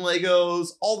stuff is in Legos.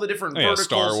 All the different verticals.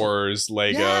 Star Wars,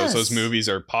 Legos. Yes. Those movies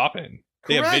are popping.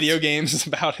 They have video games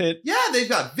about it. Yeah, they've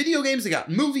got video games. They got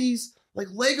movies. Like,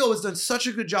 Lego has done such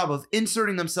a good job of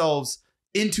inserting themselves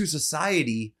into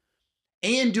society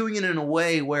and doing it in a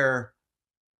way where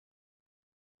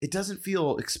it doesn't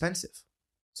feel expensive.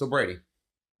 So, Brady,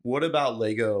 what about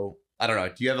Lego? I don't know.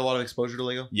 Do you have a lot of exposure to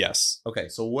Lego? Yes. Okay,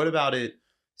 so what about it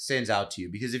stands out to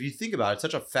you? Because if you think about it, it's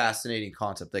such a fascinating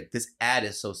concept. Like, this ad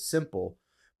is so simple,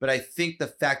 but I think the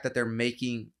fact that they're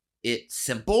making it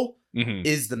simple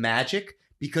is the magic,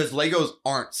 because Legos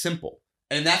aren't simple.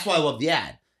 And that's why I love the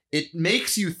ad. It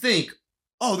makes you think,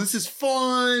 oh, this is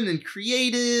fun and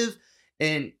creative,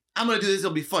 and I'm going to do this.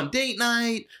 It'll be fun date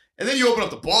night. And then you open up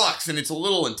the box and it's a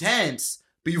little intense,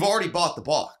 but you've already bought the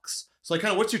box. So, like,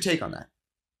 kind of, what's your take on that?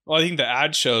 Well, I think the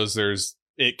ad shows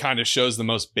it kind of shows the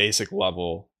most basic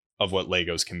level of what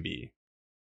Legos can be.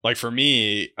 Like, for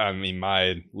me, I mean,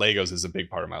 my Legos is a big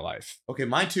part of my life. Okay,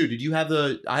 mine too. Did you have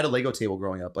I had a Lego table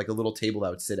growing up, like a little table that I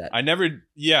would sit at.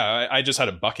 I just had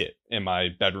a bucket in my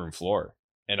bedroom floor,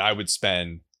 and I would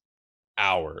spend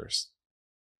hours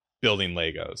building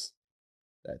Legos.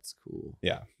 That's cool.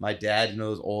 Yeah. My dad,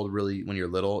 those old, really, when you're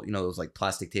little, those like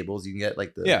plastic tables you can get,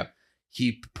 like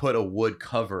he put a wood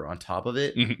cover on top of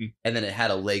it, and then it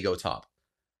had a Lego top.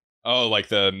 Oh, like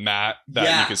the mat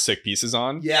that you could stick pieces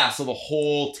on? Yeah, so the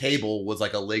whole table was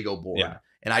like a Lego board. Yeah.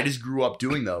 And I just grew up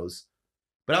doing those.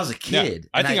 But I was a kid.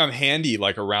 Yeah. I think I'm handy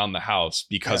like around the house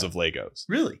because of Legos.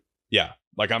 Really? Yeah.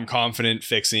 Like I'm confident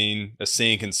fixing a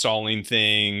sink, installing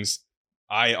things.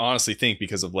 I honestly think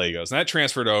because of Legos. And that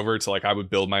transferred over to like I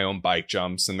would build my own bike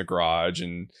jumps in the garage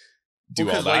and do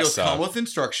all that Legos stuff. come with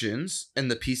instructions and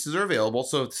the pieces are available.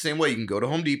 So it's the same way you can go to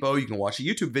Home Depot, you can watch a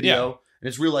YouTube video, and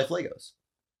it's real life Legos.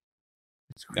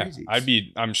 It's crazy. Yeah,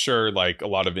 I'm sure like a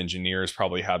lot of engineers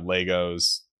probably had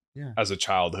Legos as a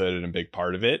childhood and a big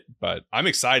part of it. But I'm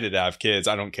excited to have kids.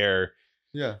 I don't care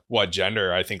what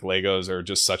gender. I think Legos are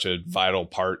just such a vital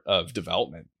part of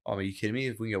development. Oh, are you kidding me?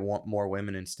 If we can get more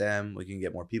women in STEM, we can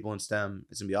get more people in STEM.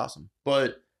 It's going to be awesome.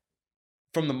 But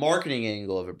from the marketing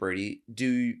angle of it, Brady,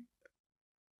 do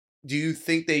you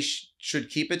think they should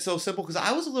keep it so simple? Because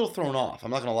I was a little thrown off.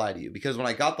 I'm not going to lie to you. Because when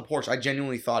I got the Porsche, I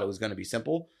genuinely thought it was going to be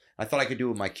simple. I thought I could do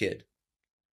it with my kid.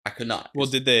 I could not. Well,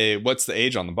 what's the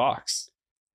age on the box?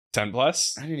 10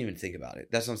 plus? I didn't even think about it.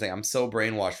 That's what I'm saying. I'm so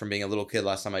brainwashed from being a little kid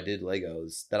last time I did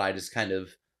Legos that I just I didn't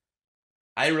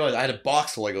realize I had a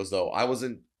box of Legos though. I was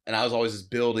always just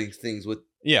building things with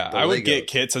I would get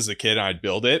kits as a kid and I'd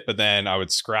build it, but then I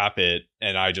would scrap it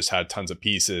and I just had tons of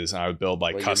pieces and I would build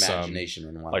like custom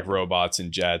like robots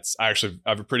and jets. I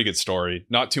have a pretty good story.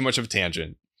 Not too much of a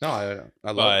tangent. No,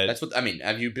 I love it. That's what I mean.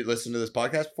 Have you listened to this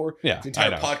podcast before? Yeah, the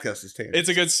entire podcast is tangent. It's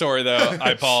a good story though. I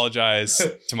apologize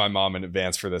to my mom in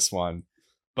advance for this one,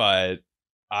 but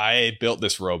I built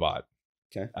this robot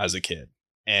as a kid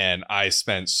and I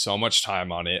spent so much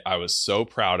time on it. I was so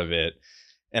proud of it.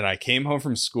 And I came home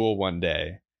from school one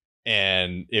day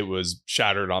and it was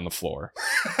shattered on the floor.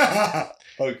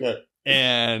 Okay.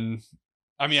 And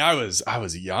I mean, I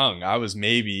was young. I was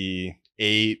maybe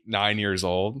 8, 9 years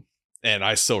old. And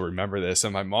I still remember this.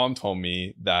 And my mom told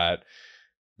me that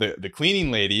the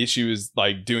cleaning lady, she was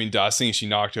like doing dusting. She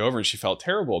knocked over and she felt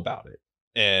terrible about it.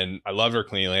 And I loved her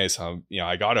cleaning lady. So,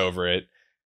 I got over it.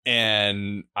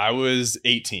 And I was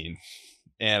 18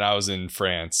 and I was in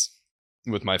France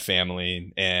with my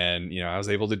family. And, I was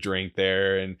able to drink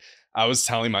there. And I was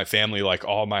telling my family like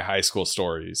all my high school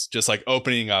stories, just like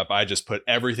opening up. I just put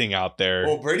everything out there.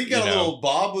 Well, Brady got a little.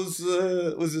 Bob was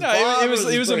his. Bob,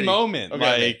 it was a moment,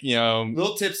 okay. A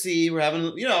little tipsy. We're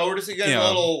having, we're just getting a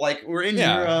little like we're in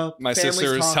here. My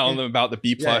sister was telling them about the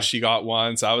B+ she got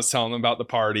once. I was telling them about the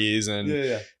parties,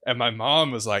 and my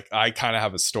mom was like, I kind of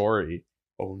have a story.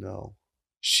 Oh no.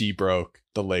 She broke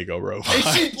the Lego robot. And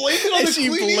she blamed it on the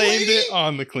cleaning lady? It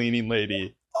on the cleaning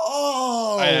lady.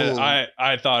 Oh,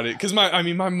 I thought it because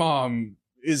my mom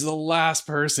is the last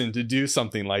person to do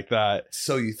something like that.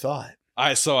 So you thought?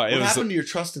 I saw it. What happened to your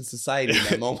trust in society in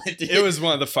that moment? It was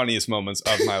one of the funniest moments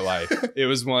of my life. It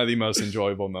was one of the most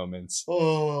enjoyable moments.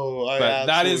 Oh, but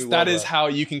that is how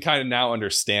you can kind of now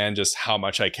understand just how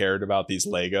much I cared about these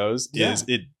Legos. Is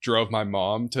it drove my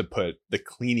mom to put the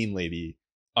cleaning lady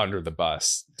under the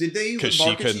bus? Did they market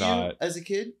she could not as a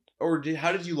kid? Or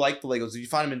how did you like the Legos? Did you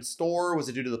find them in store? Was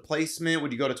it due to the placement?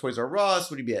 Would you go to Toys R Us?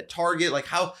 Would you be at Target? Like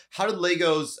how did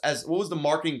Legos what was the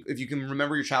marketing, if you can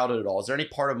remember your childhood at all? Is there any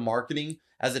part of marketing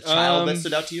as a child that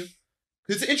stood out to you?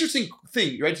 Because it's an interesting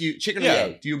thing, right? Do you chicken or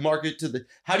egg? Do you market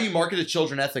how do you market to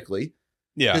children ethically?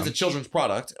 Yeah. It's a children's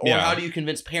product. Or how do you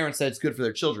convince parents that it's good for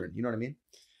their children? You know what I mean?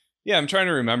 Yeah, I'm trying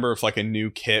to remember if like a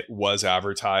new kit was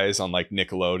advertised on like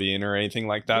Nickelodeon or anything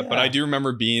like that. Yeah. But I do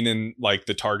remember being in like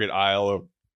the Target aisle, or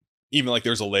even like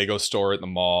there's a Lego store at the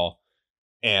mall.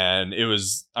 And it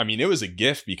was a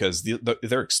gift because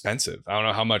they're expensive. I don't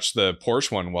know how much the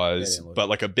Porsche one was, but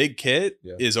like a big kit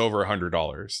is over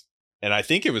 $100. And I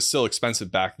think it was still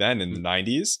expensive back then in the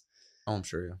 90s. Oh, I'm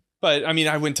sure, yeah. But I mean,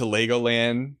 I went to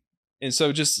Legoland. And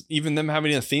so just even them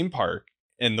having a theme park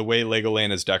and the way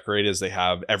Legoland is decorated is they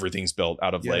have everything's built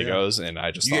out of Legos. Yeah. And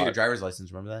I just you get your driver's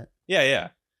license, remember that? Yeah, yeah.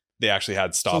 They actually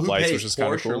had stoplights, which was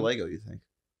kind of cool. Porsche or Lego, you think?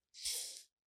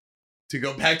 To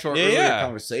go back to our earlier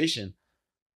conversation.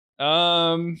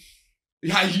 Yeah,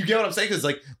 you get what I'm saying? Because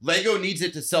like Lego needs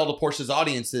it to sell to Porsche's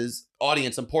audience, and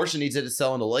Porsche needs it to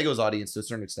sell into Lego's audience to a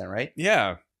certain extent, right?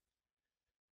 Yeah.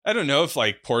 I don't know if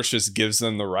like Porsche just gives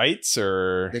them the rights,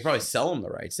 or they probably sell them the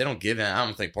rights. They don't give it. I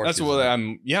don't think Porsche. That's what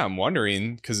I'm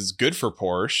wondering, because it's good for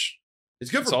Porsche.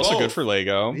 It's good for. It's also good for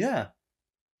Lego. Yeah.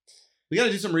 We got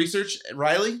to do some research,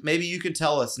 Riley. Maybe you can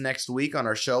tell us next week on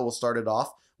our show. We'll start it off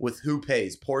with who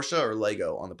pays, Porsche or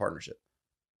Lego, on the partnership.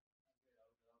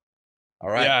 All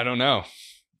right. Yeah, I don't know.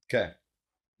 Okay.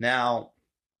 Now,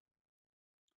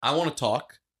 I want to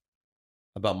talk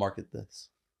about Market This.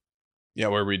 Yeah,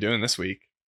 what are we doing this week?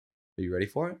 Are you ready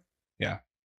for it? Yeah.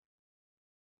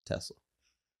 Tesla.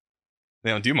 They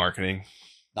don't do marketing.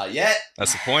 Not yet.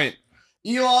 That's the point.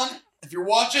 Elon, if you're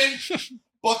watching,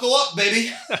 buckle up,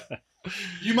 baby.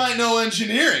 You might know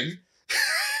engineering.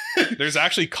 There's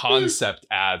actually concept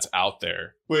ads out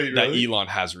there that Elon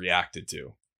has reacted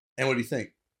to. And what do you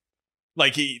think?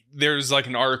 Like there's like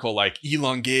an article like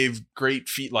Elon gave great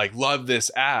love this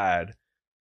ad,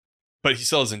 but he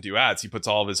still doesn't do ads. He puts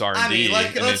all of his R&D and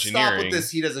let's engineering. stop with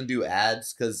this. He doesn't do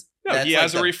ads because he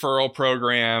has a referral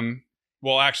program.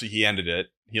 Well, actually, he ended it.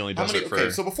 He only does it for. Okay,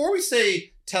 so before we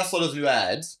say Tesla doesn't do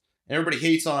ads, and everybody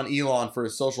hates on Elon for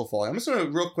his social following, I'm just going to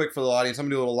real quick for the audience. I'm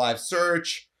going to do a little live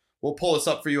search. We'll pull this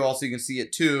up for you all so you can see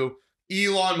it too.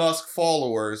 Elon Musk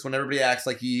followers. When everybody acts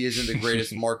like he isn't the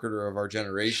greatest marketer of our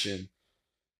generation.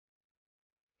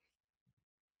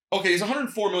 Okay, he's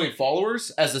 104 million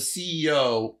followers as a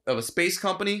CEO of a space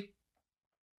company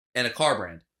and a car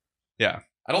brand. Yeah.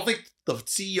 I don't think the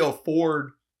CEO of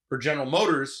Ford or General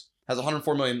Motors has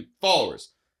 104 million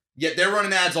followers. Yet they're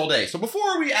running ads all day. So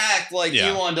before we act like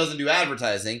Elon doesn't do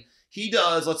advertising, he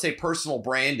does, let's say, personal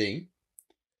branding.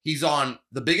 He's on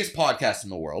the biggest podcast in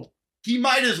the world. He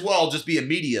might as well just be a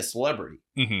media celebrity.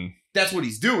 Mm-hmm. That's what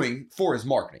he's doing for his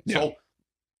marketing. Yeah. So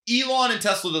Elon and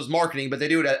Tesla does marketing, but they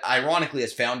do it ironically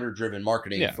as founder-driven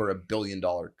marketing for $1 billion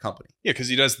company. Yeah, because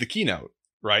he does the keynote,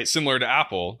 right? Similar to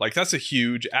Apple. Like, that's a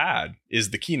huge ad, is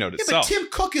the keynote itself. But Tim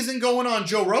Cook isn't going on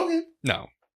Joe Rogan. No.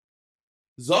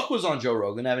 Zuck was on Joe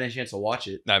Rogan. I haven't had a chance to watch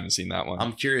it. I haven't seen that one.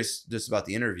 I'm curious just about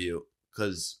the interview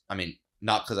because,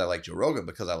 not because I like Joe Rogan,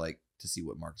 because I like to see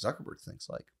what Mark Zuckerberg thinks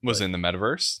like. Was it in the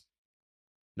metaverse?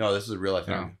 No, this is a real life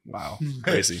interview. Oh, wow.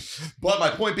 Crazy. But my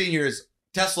point being here is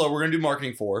Tesla, we're going to do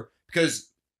marketing for, because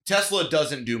Tesla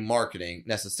doesn't do marketing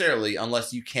necessarily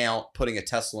unless you count putting a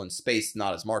Tesla in space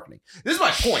not as marketing. This is my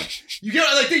point. You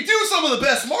get they do some of the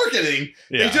best marketing.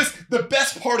 Yeah. The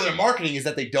best part of their marketing is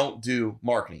that they don't do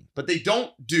marketing, but they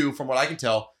don't do, from what I can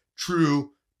tell,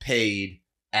 true paid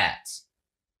ads.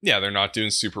 Yeah, they're not doing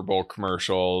Super Bowl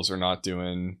commercials or not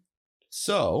doing.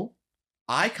 So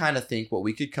I kind of think what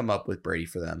we could come up with, Brady,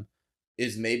 for them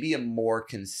is maybe a more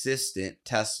consistent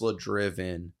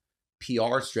Tesla-driven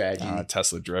PR strategy.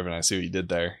 Tesla driven. I see what you did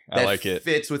there. I like it.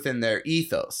 Fits within their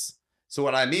ethos. So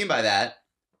what I mean by that,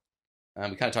 we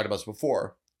kind of talked about this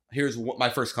before. Here's my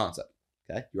first concept.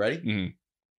 Okay, you ready? Mm-hmm.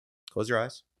 Close your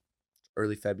eyes.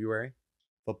 Early February.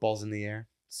 Football's in the air.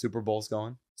 Super Bowl's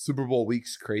going. Super Bowl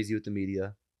week's crazy with the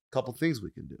media. Couple things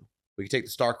we can do. We can take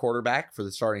the star quarterback for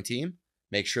the starting team.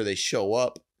 Make sure they show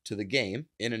up to the game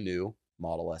in a new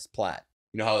Model S Plaid.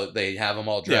 You know how they have them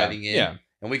all driving in? Yeah.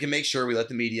 And we can make sure we let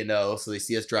the media know so they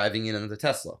see us driving in the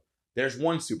Tesla. There's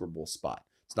one Super Bowl spot.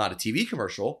 It's not a TV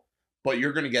commercial, but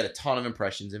you're going to get a ton of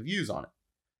impressions and views on it.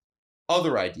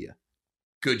 Other idea,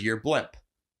 Goodyear blimp.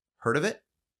 Heard of it?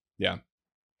 Yeah.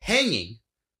 Hanging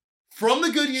from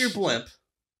the Goodyear blimp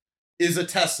is a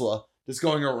Tesla that's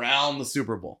going around the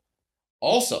Super Bowl.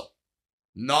 Also,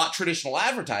 not traditional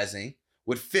advertising,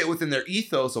 would fit within their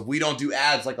ethos of we don't do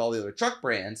ads like all the other truck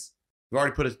brands. We've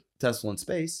already put a Tesla in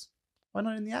space. Why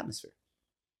not in the atmosphere?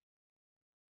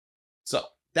 So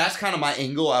that's kind of my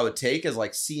angle I would take as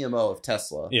like CMO of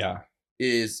Tesla. Yeah.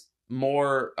 Is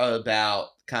more about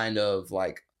kind of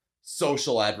like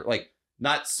social like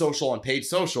not social and paid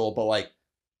social, but like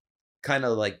kind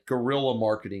of like guerrilla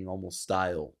marketing almost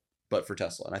style, but for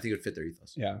Tesla. And I think it would fit their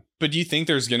ethos. Yeah. But do you think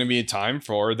there's going to be a time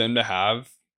for them to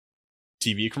have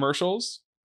TV commercials?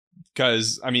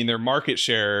 Because their market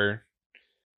share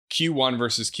Q1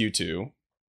 versus Q2.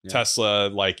 Yeah. Tesla,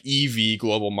 like EV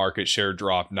global market share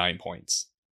dropped 9 points.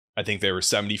 I think they were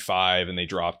 75 and they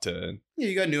dropped to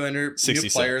you got new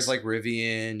players like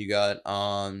Rivian. You got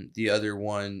the other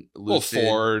one, Lucid. Well,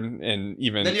 Ford, and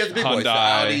even then you have the big Hyundai. boys, the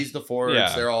Audis, the Fords.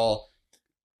 Yeah. They're all.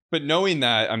 But knowing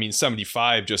that,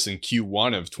 75 just in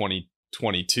Q1 of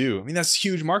 2022. That's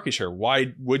huge market share.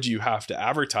 Why would you have to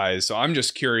advertise? So I'm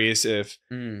just curious if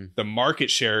the market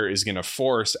share is going to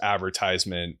force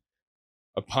advertisement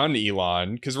upon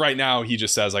Elon, because right now he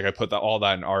just says like I put all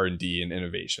that in R&D and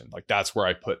innovation, like that's where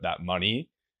I put that money.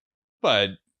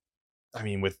 But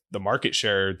with the market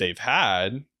share they've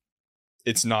had,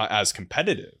 it's not as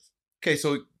competitive. Okay,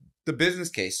 so the business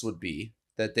case would be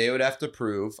that they would have to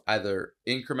prove either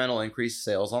incremental increased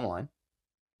sales online.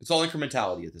 It's all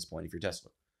incrementality at this point if you're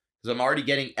Tesla, because I'm already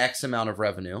getting X amount of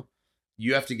revenue.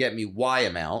 You have to get me Y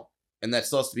amount, and that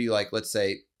still has to be like, let's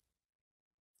say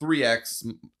 3X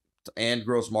and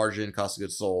gross margin, cost of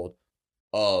goods sold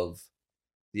of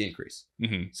the increase.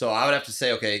 Mm-hmm. So I would have to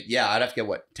say, okay, yeah, I'd have to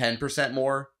get 10%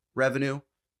 more revenue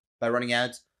by running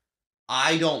ads.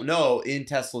 I don't know, in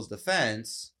Tesla's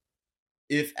defense,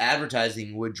 if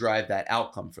advertising would drive that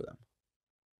outcome for them.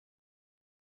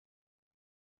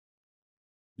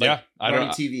 Like I running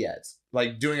don't TV ads,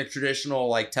 like doing a traditional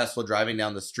like Tesla driving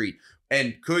down the street.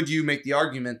 And could you make the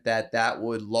argument that that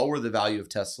would lower the value of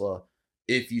Tesla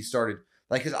if you started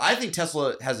like? Because I think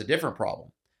Tesla has a different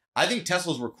problem. I think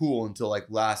Teslas were cool until like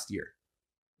last year,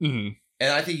 and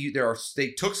I think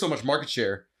they took so much market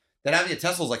share that having a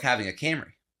Tesla is like having a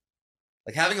Camry.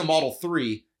 Like having a Model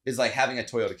 3 is like having a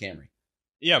Toyota Camry.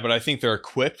 Yeah, but I think they're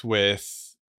equipped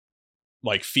with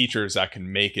like features that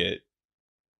can make it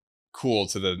cool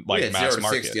to the like mass 0 to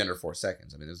market. 60 under 4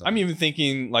 seconds. I mean, I'm even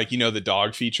thinking like, the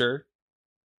dog feature.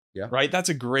 Yeah. Right. That's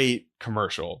a great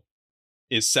commercial.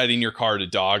 Is setting your car to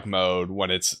dog mode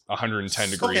when it's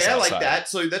 110 degrees outside. I like that.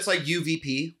 So that's like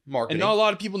UVP marketing. And not a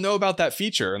lot of people know about that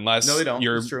feature unless no, they don't.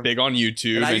 You're big on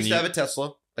YouTube. And I used to have a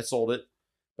Tesla. I sold it,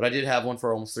 but I did have one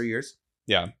for almost 3 years.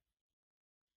 Yeah.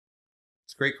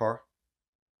 It's a great car.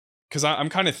 Because I'm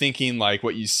kind of thinking like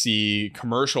what you see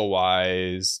commercial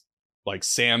wise, like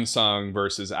Samsung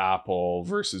versus Apple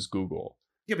versus Google.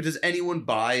 Yeah, but does anyone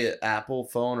buy an Apple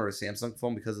phone or a Samsung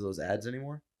phone because of those ads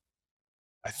anymore?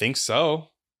 I think so.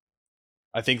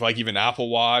 I think like even Apple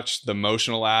Watch, the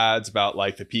emotional ads about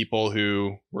like the people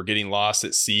who were getting lost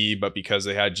at sea, but because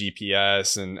they had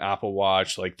GPS and Apple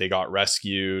Watch, like they got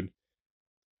rescued.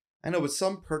 I know, but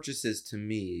some purchases to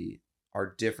me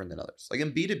are different than others. Like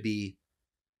in B2B,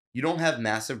 you don't have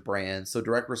massive brands, so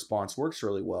direct response works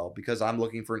really well because I'm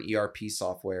looking for an ERP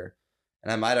software.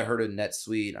 And I might have heard of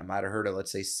NetSuite. I might have heard of,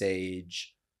 let's say,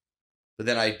 Sage. But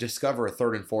then I discover a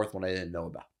third and fourth one I didn't know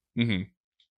about. Mm-hmm.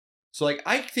 So, like,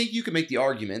 I think you could make the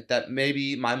argument that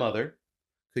maybe my mother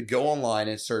could go online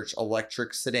and search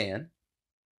electric sedan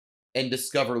and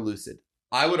discover Lucid.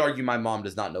 I would argue my mom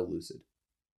does not know Lucid.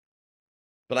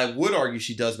 But I would argue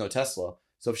she does know Tesla.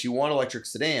 So if she wanted electric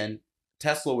sedan,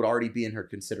 Tesla would already be in her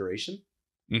consideration.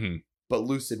 Mm-hmm. But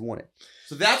Lucid won it.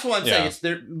 So that's what I'm saying. It's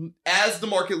there as the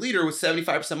market leader with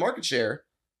 75% market share,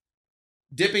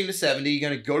 dipping to 70,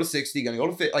 going to go to 60, going to go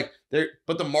to 50. Like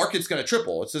but the market's going to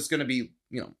triple. It's just going to be,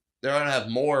 they're going to have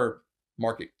more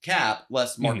market cap,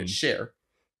 less market share,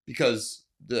 because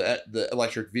the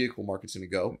electric vehicle market's going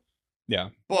to go. Yeah.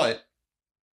 But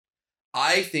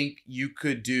I think you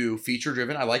could do feature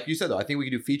driven. I like you said though. I think we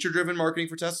could do feature driven marketing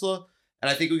for Tesla, and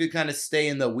I think we could kind of stay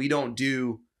in the we don't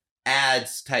do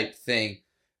ads type thing.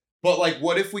 But like,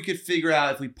 what if we could figure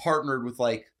out if we partnered with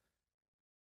like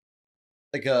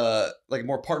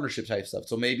more partnership type stuff?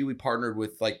 So maybe we partnered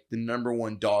with like the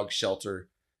 #1 dog shelter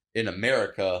in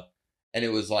America, and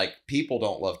it was like people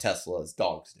don't love Tesla as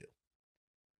dogs do.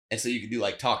 And so you could do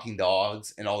like talking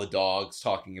dogs and all the dogs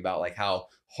talking about like how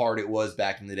hard it was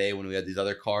back in the day when we had these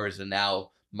other cars, and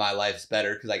now my life's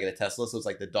better because I get a Tesla. So it's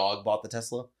like the dog bought the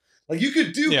Tesla. Like you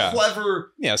could do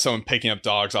clever. Yeah, someone picking up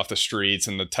dogs off the streets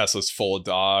and the Tesla's full of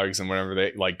dogs, and whenever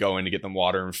they like go in to get them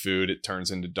water and food, it turns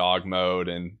into dog mode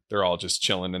and they're all just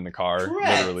chilling in the car.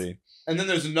 Correct. Literally. And then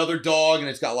there's another dog and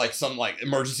it's got like some like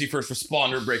emergency first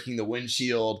responder breaking the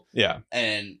windshield. Yeah.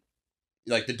 And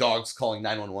like the dog's calling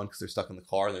 911 because they're stuck in the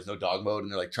car and there's no dog mode,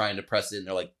 and they're like trying to press it, and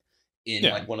they're like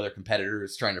like one of their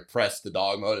competitors trying to press the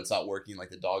dog mode. It's not working.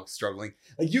 Like the dog's struggling.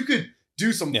 Like you could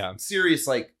do some serious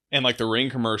like. And like the Ring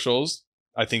commercials,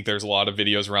 I think there's a lot of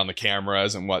videos around the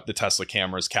cameras and what the Tesla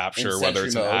cameras capture, whether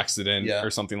it's an accident or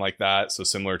something like that. So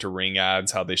similar to Ring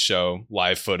ads, how they show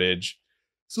live footage.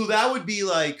 So that would be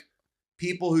like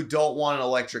people who don't want an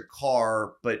electric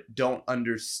car but don't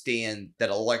understand that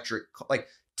electric, like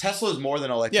Tesla is more than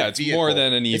an electric it's vehicle. more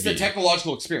than an EV. It's the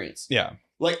technological experience. Yeah.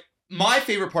 Like my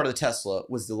favorite part of the Tesla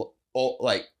was the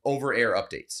like over-air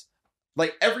updates.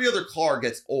 Like every other car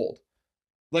gets old.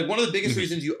 Like one of the biggest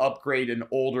reasons you upgrade an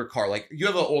older car, like you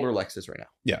have an older Lexus right now.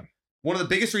 Yeah. One of the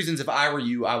biggest reasons if I were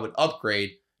you, I would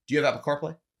upgrade. Do you have Apple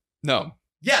CarPlay? No.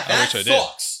 Yeah, that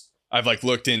sucks. I've like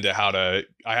looked into I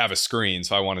have a screen,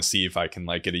 so I want to see if I can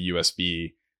like get a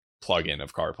USB plug-in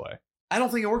of CarPlay. I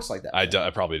don't think it works like that.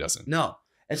 It probably doesn't. No.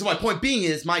 And so my point being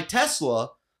is my Tesla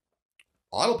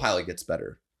autopilot gets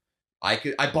better.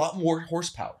 I bought more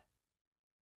horsepower.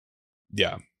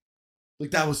 Yeah.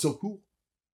 Like that was so cool.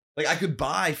 Like I could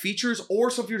buy features,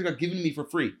 or some features got given to me for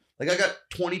free. Like I got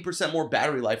 20% more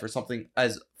battery life or something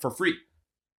for free.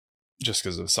 Just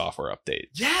because of the software update.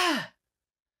 Yeah.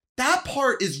 That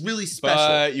part is really special.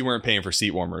 But you weren't paying for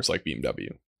seat warmers like BMW.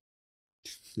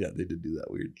 Yeah, they did do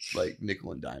that weird, like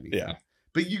nickel and diming. Yeah. Thing.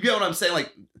 But you get what I'm saying?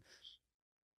 Like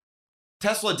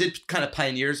Tesla did kind of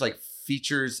pioneers like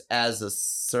features as a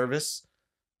service,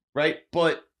 right?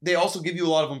 But they also give you a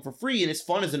lot of them for free, and it's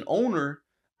fun as an owner.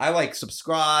 I like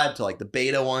subscribe to like the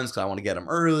beta ones because I want to get them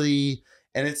early.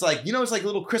 And it's like, you know, it's like a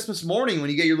little Christmas morning when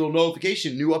you get your little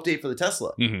notification, new update for the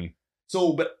Tesla. Mm-hmm.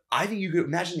 So, but I think you could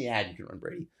imagine the ad you can run,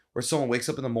 Brady, where someone wakes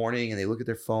up in the morning and they look at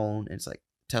their phone and it's like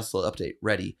Tesla update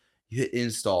ready. You hit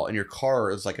install and your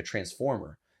car is like a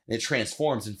transformer and it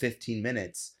transforms in 15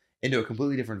 minutes into a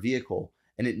completely different vehicle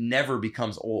and it never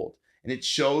becomes old. And it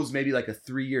shows maybe like a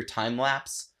 3-year time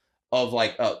lapse of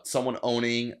like someone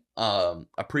owning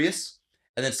a Prius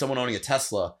and then someone owning a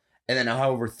Tesla. And then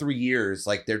however 3 years,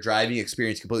 like their driving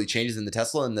experience completely changes in the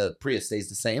Tesla and the Prius stays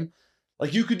the same.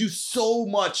 Like you could do so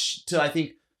much to, I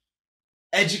think,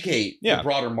 educate the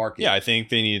broader market. Yeah, I think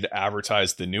they need to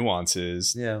advertise the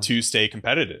nuances to stay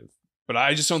competitive. But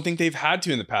I just don't think they've had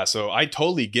to in the past. So I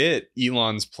totally get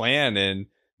Elon's plan. And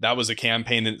that was a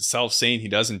campaign in itself saying he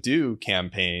doesn't do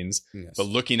campaigns. Yes. But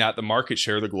looking at the market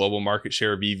share, the global market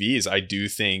share of EVs, I do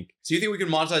think. So you think we can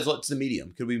monetize what's the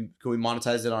medium? Could we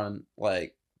monetize it on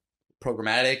like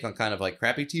programmatic on kind of like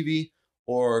crappy TV?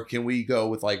 Or can we go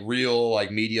with like real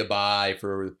like media buy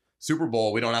for Super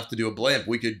Bowl? We don't have to do a blimp.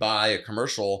 We could buy a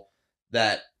commercial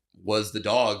that was the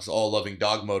dogs all loving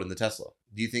dog mode in the Tesla.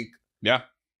 Do you think? Yeah.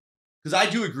 Because I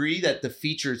do agree that the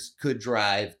features could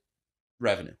drive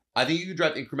revenue. I think you could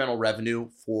drive incremental revenue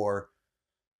for,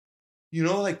 you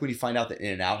know, like when you find out that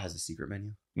In-N-Out has a secret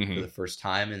menu for the first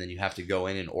time and then you have to go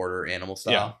in and order animal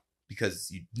style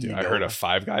because I heard a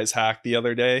Five Guys hack the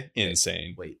other day.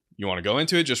 Insane. Wait. You want to go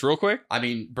into it just real quick? I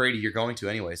mean, Brady, you're going to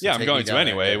anyway. So yeah, I'm going to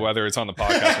anyway, whether it's on the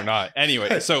podcast or not.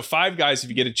 Anyway, so Five Guys, if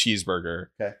you get a cheeseburger,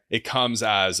 it comes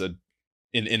as in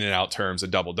In-N-Out terms, a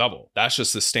double-double. That's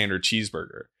just the standard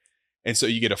cheeseburger. And so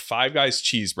you get a Five Guys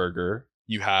cheeseburger,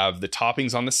 you have the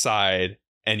toppings on the side,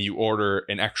 and you order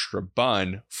an extra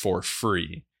bun for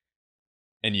free.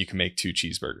 And you can make 2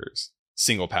 cheeseburgers,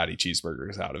 single patty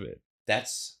cheeseburgers out of it.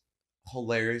 That's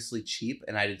hilariously cheap.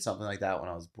 And I did something like that when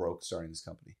I was broke starting this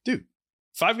company. Dude,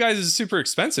 Five Guys is super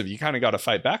expensive. You kind of got to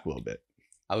fight back a little bit.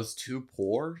 I was too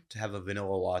poor to have a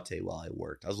vanilla latte while I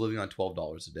worked. I was living on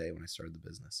 $12 a day when I started the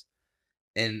business.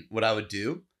 And what I would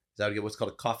do is I would get what's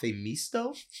called a cafe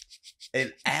misto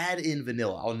and add in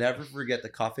vanilla. I'll never forget the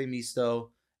cafe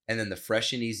misto and then the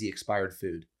fresh and easy expired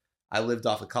food. I lived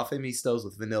off of cafe mistos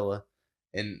with vanilla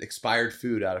and expired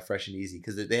food out of fresh and easy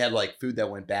because they had like food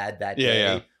that went bad that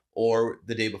day or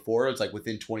the day before. It's like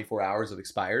within 24 hours of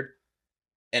expired.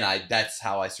 And that's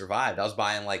how I survived. I was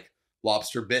buying like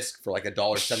lobster bisque for like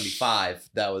 $1.75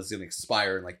 that was going to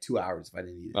expire in like 2 hours if I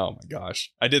didn't eat it. Oh my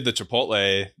gosh. I did the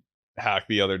Chipotle hack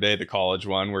the other day, the college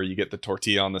one, where you get the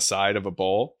tortilla on the side of a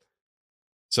bowl.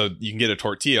 So you can get a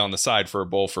tortilla on the side for a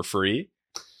bowl for free.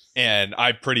 And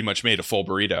I pretty much made a full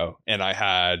burrito and I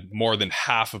had more than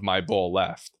half of my bowl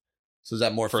left. So is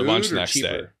that more for food lunch or next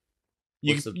cheaper? Day?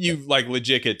 You like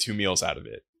legit get 2 meals out of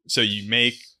it. So you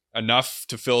make enough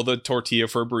to fill the tortilla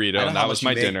for a burrito, and that was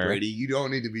my dinner. Brady, you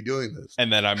don't need to be doing this.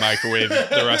 And then I microwave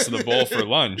the rest of the bowl for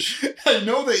lunch. I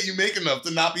know that you make enough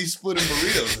to not be splitting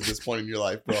burritos at this point in your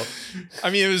life, bro.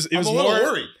 I mean, it was more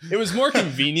worried. It was more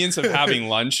convenience of having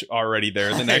lunch already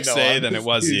there the next day than it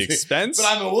was the expense.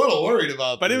 But I'm a little worried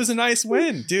about. But it was a nice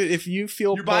win, dude. If you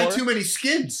feel you're buying too many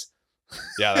skins.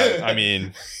 Yeah, I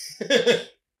mean.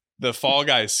 The Fall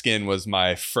Guys skin was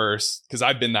my first, because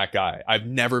I've been that guy. I've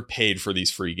never paid for these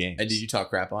free games. And did you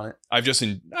talk crap on it? I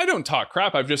don't talk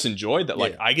crap. I've just enjoyed that.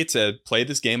 Like, I get to play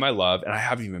this game I love, and I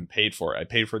haven't even paid for it. I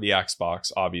paid for the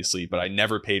Xbox, obviously, but I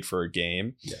never paid for a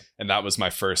game. Yeah. And that was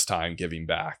my first time giving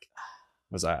back.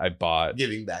 I bought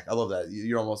giving back. I love that.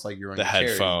 You're almost like you're on the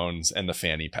headphones and the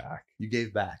fanny pack. You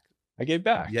gave back. I gave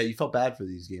back. Yeah, you felt bad for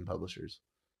these game publishers.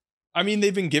 I mean,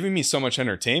 they've been giving me so much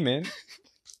entertainment.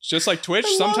 It's just like Twitch.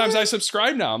 Sometimes I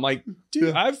subscribe now. I'm like,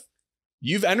 dude,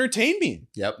 you've entertained me.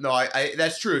 Yep. No, I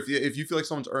that's true. If you feel like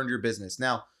someone's earned your business.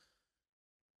 Now,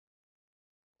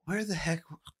 where the heck,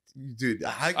 dude?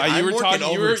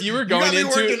 You were going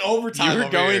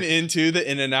into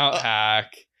the In-N-Out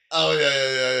hack. Oh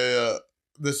yeah.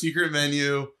 The secret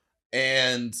menu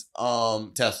and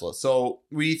Tesla. So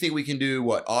we think we can do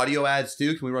what? Audio ads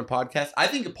too? Can we run podcasts? I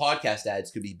think podcast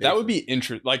ads could be big. That would be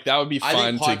interesting. Like that would be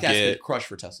fun to get could crush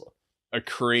for Tesla. A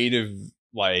creative,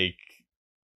 like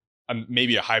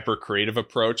maybe a hyper creative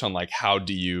approach on like how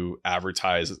do you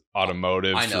advertise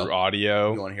automotive through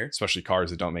audio? You want to hear? Especially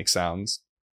cars that don't make sounds.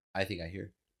 I think I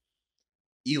hear.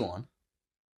 Elon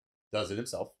does it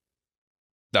himself.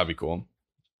 That'd be cool.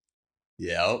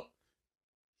 Yep.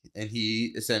 And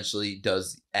he essentially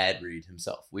does ad read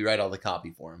himself. We write all the copy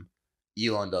for him.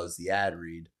 Elon does the ad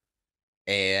read.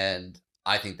 And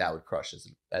I think that would crush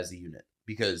as a unit.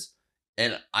 Because,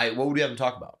 what would we have him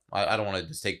talk about? I don't want to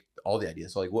just take all the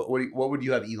ideas. So like, what would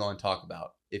you have Elon talk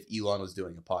about if Elon was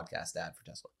doing a podcast ad for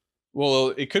Tesla?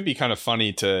 Well, it could be kind of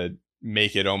funny to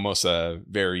make it almost a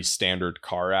very standard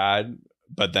car ad,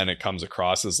 but then it comes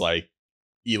across as like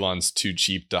Elon's too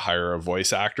cheap to hire a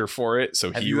voice actor for it.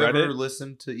 So have he you read ever it.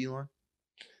 listened to Elon?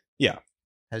 Yeah.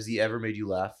 Has he ever made you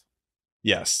laugh?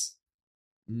 Yes.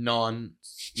 Non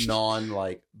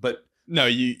like, but no,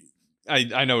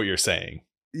 I know what you're saying.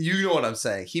 You know what I'm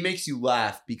saying. He makes you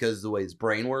laugh because of the way his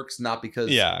brain works, not because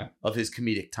of his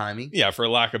comedic timing. Yeah, for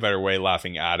lack of a better way,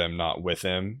 laughing at him, not with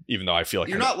him. Even though I feel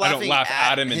like I don't laugh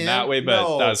at him in that way,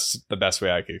 but that's the best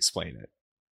way I could explain it.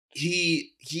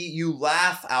 You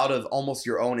laugh out of almost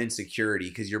your own insecurity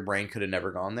because your brain could have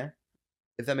never gone there,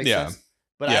 if that makes sense.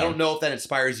 But I don't know if that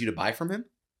inspires you to buy from him.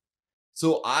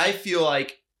 So I feel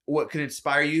like what can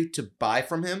inspire you to buy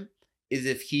from him is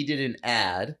if he did an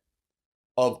ad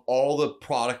of all the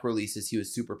product releases he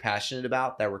was super passionate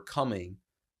about that were coming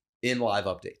in live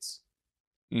updates.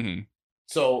 Mm-hmm.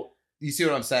 So you see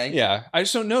what I'm saying? Yeah. I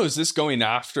just don't know. Is this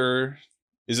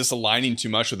aligning too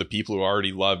much with the people who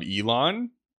already love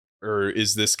Elon? Or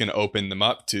is this going to open them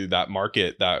up to that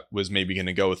market that was maybe going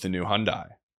to go with the new Hyundai?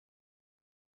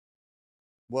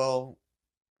 Well,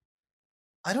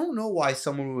 I don't know why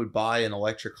someone would buy an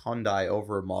electric Hyundai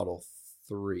over a Model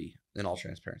 3, in all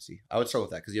transparency. I would struggle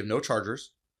with that because you have no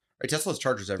chargers. Right? Tesla has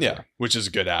chargers everywhere. Yeah, which is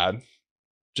a good ad.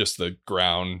 Just the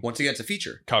ground. Once again, it's a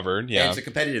feature. Covered, yeah. And it's a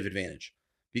competitive advantage.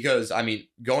 Because, I mean,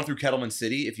 going through Kettleman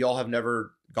City, if y'all have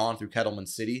never gone through Kettleman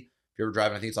City, if you're ever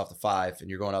driving, I think it's off the 5, and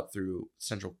you're going up through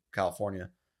Central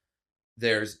California,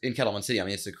 in Kettleman City, I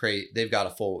mean, they've got a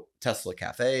full Tesla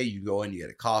cafe. You go in, you get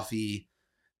a coffee.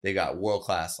 They got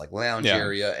world-class like lounge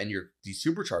area, and these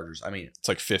superchargers. I mean, it's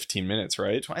like 15 minutes,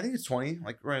 right? I think it's 20,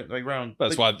 like around.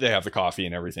 That's why they have the coffee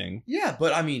and everything. Yeah,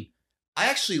 but I mean, I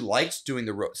actually liked doing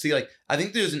the road. See, like, I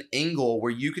think there's an angle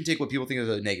where you can take what people think is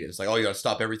a negative. It's like, oh, you got to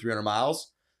stop every 300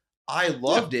 miles. I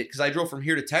loved it because I drove from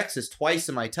here to Texas twice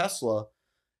in my Tesla,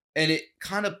 and it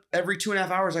kind of every 2.5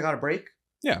 hours I got a break.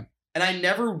 Yeah, and I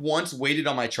never once waited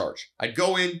on my charge. I'd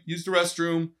go in, use the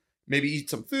restroom, maybe eat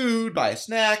some food, buy a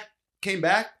snack. Came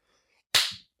back,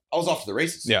 I was off to the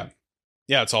races. Yeah.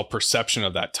 Yeah, it's all perception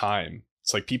of that time.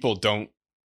 It's like people don't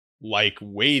like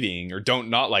waiting or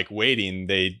not like waiting.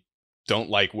 They don't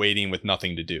like waiting with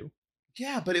nothing to do.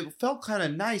 Yeah, but it felt kind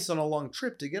of nice on a long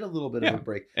trip to get a little bit of a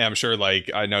break. And I'm sure,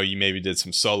 like, I know you maybe did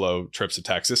some solo trips to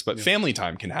Texas, but family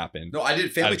time can happen. No, I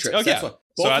did family trips. Oh, yeah.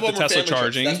 So at the Tesla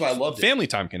charging, that's why I loved it. Family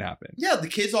time can happen. Yeah, the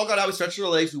kids all got out, we stretched their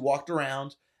legs, we walked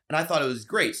around, and I thought it was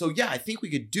great. So yeah, I think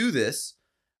we could do this.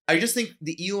 I just think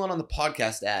the Elon on the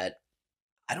podcast ad,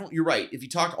 you're right. If you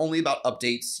talk only about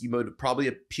updates, you would probably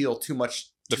appeal too much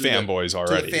to the fanboys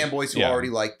already. To the fanboys who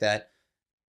already like that.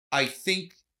 I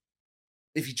think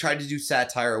if you tried to do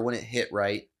satire, it wouldn't hit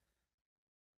right.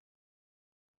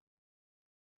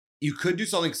 You could do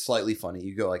something slightly funny.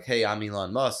 You go like, hey, I'm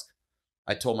Elon Musk.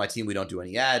 I told my team we don't do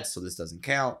any ads, so this doesn't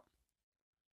count.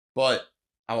 But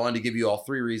I wanted to give you all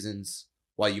 3 reasons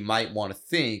why you might want to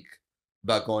think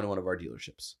about going to one of our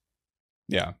dealerships.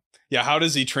 Yeah. Yeah. How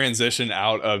does he transition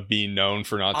out of being known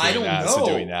for not doing ads to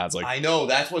doing ads? Like, I know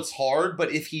that's what's hard,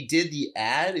 but if he did the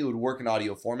ad, it would work in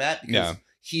audio format because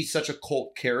he's such a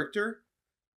cult character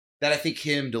that I think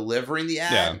him delivering the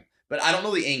ad, but I don't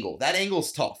know the angle. That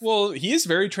angle's tough. Well, he is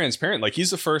very transparent. Like,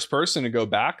 he's the first person to go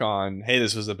back on, hey,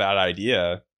 this was a bad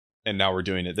idea, and now we're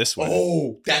doing it this way.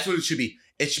 Oh, that's what it should be.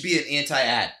 It should be an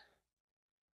anti-ad.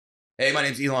 Hey, my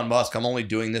name's Elon Musk. I'm only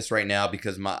doing this right now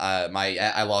because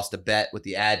I lost a bet with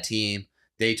the ad team.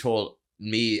 They told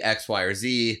me X, Y, or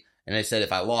Z, and they said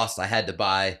if I lost, I had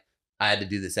to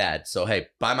do this ad. So, hey,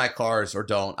 buy my cars or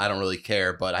don't. I don't really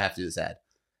care, but I have to do this ad.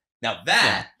 Now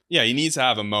that... Yeah, he needs to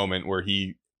have a moment where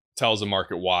he tells the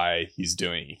market why he's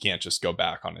doing it. He can't just go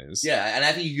back on his... Yeah, and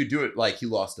I think you could do it like he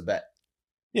lost a bet.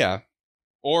 Yeah.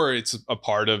 Or it's a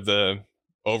part of the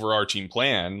overarching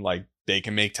plan. Like, they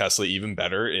can make Tesla even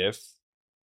better if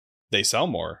they sell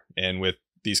more. And with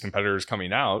these competitors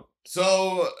coming out.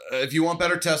 So if you want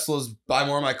better Teslas, buy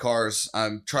more of my cars.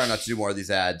 I'm trying not to do more of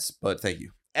these ads, but thank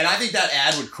you. And I think that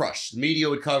ad would crush. The media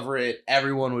would cover it.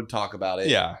 Everyone would talk about it.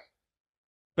 Yeah.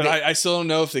 But I still don't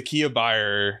know if the Kia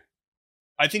buyer,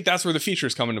 I think that's where the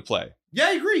features come into play. Yeah,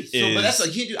 I agree. But that's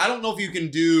like, I don't know if you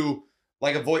can do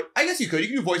like a voice. I guess you could. You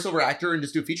can do voiceover actor and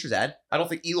just do a features ad. I don't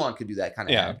think Elon could do that kind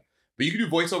of ad. But you could do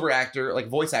voiceover actor, like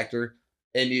voice actor,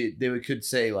 and they could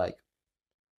say like,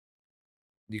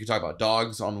 you could talk about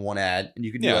dogs on one ad, and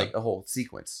you could do like a whole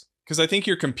sequence. Because I think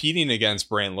you're competing against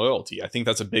brand loyalty. I think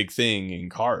that's a big thing in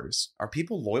cars. Are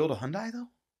people loyal to Hyundai though?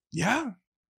 Yeah.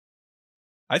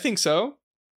 I think so.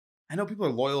 I know people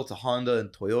are loyal to Honda and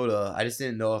Toyota. I just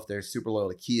didn't know if they're super loyal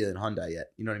to Kia and Hyundai yet.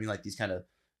 You know what I mean? Like these kind of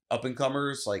up and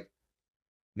comers. Like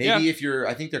maybe if you're,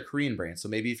 I think they're Korean brands. So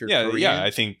maybe if you're Korean. Yeah.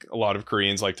 I think a lot of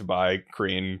Koreans like to buy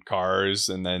Korean cars,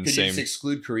 and then could you just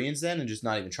exclude Koreans then and just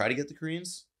not even try to get the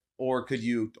Koreans? Or could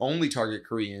you only target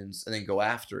Koreans and then go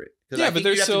after it? Yeah, but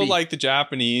there's still like the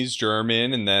Japanese,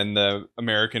 German, and then the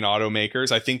American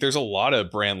automakers. I think there's a lot of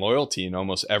brand loyalty in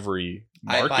almost every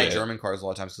market. I buy German cars a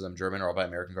lot of times because I'm German, or I'll buy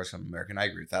American cars because I'm American. I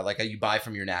agree with that. Like you buy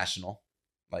from your national.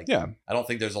 Like, yeah, I don't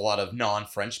think there's a lot of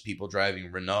non-French people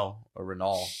driving Renault or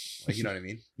Renault. Like, you know what I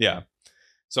mean? Yeah.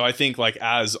 So I think like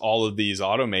as all of these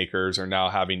automakers are now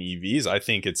having EVs, I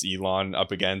think it's Elon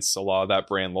up against a lot of that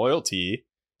brand loyalty.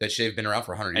 That they've been around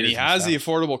for 100 years. And he has the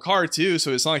affordable car too.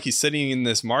 So it's not like he's sitting in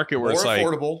this market where it's like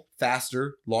affordable,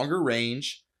 faster, longer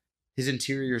range. His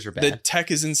interiors are bad. The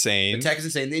tech is insane.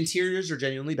 The interiors are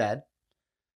genuinely bad.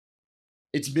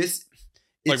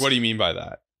 Like, what do you mean by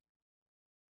that?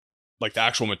 Like the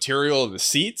actual material of the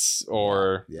seats,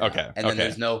 or okay. And then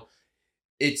there's no.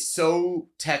 It's so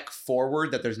tech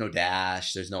forward that there's no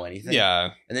dash, there's no anything.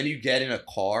 Yeah. And then you get in a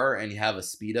car and you have a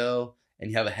speedo and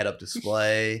you have a head-up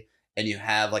display. And you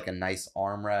have like a nice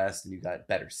armrest and you got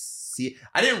better seat.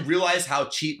 I didn't realize how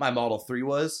cheap my Model 3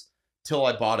 was till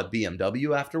I bought a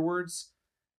BMW afterwards.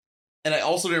 And I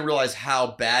also didn't realize how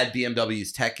bad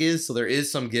BMW's tech is. So there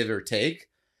is some give or take.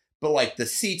 But like the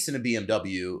seats in a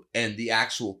BMW and the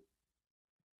actual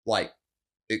like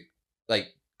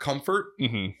comfort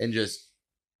and just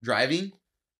driving,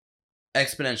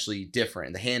 exponentially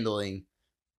different. The handling,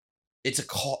 it's a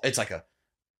car. It's a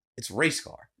race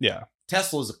car. Yeah.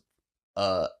 Tesla's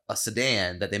a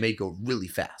sedan that they made go really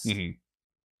fast.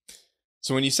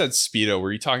 So when you said speedo,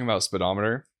 were you talking about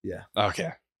speedometer? Yeah.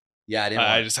 Okay. Yeah,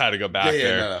 I just had to go back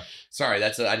there. No. Sorry, I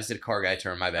just did a car guy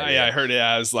term. My bad. I heard it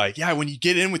as like, when you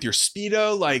get in with your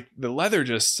speedo, like the leather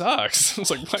just sucks. I was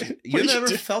like, what? You ever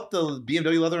felt the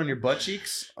BMW leather on your butt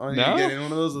cheeks? No. You get in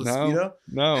one of those with speedo?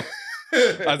 No.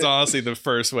 That's honestly the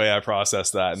first way I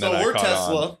processed that, and so then I we're caught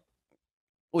Tesla. On.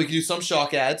 We can do some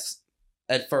shock ads.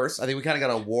 At first, I think we kind of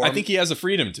got to warm. I think he has the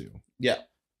freedom to. Yeah.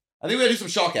 I think we got to do some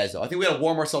shock ads, though. I think we got to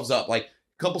warm ourselves up. Like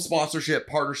a couple sponsorship,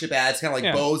 partnership ads, kind of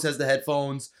like Bose has the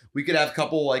headphones. We could have a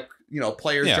couple, like,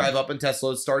 players drive up in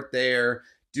Tesla, start there,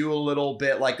 do a little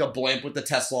bit like a blimp with the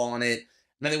Tesla on it.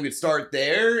 And I think we could start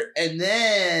there. And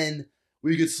then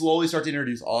we could slowly start to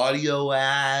introduce audio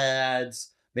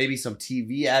ads, maybe some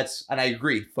TV ads. And I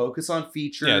agree. Focus on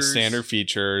features. Yeah, standard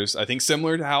features. I think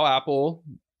similar to how Apple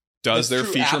does their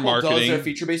feature Apple marketing. Does their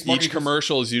feature-based marketing. Each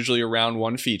commercial is usually around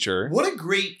one feature. What a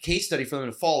great case study for them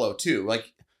to follow too.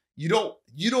 Like you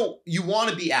want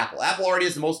to be Apple. Apple already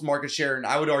has the most market share, and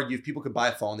I would argue if people could buy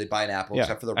a phone, they'd buy an Apple,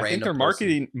 except for the random. I think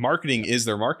their marketing is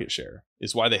their market share.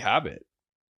 Is why they have it.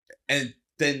 And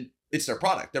then it's their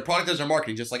product. Their product is their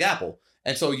marketing, just like Apple.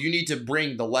 And so you need to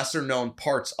bring the lesser known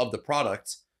parts of the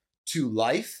product to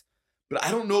life. But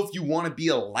I don't know if you want to be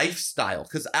a lifestyle,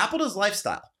 because Apple does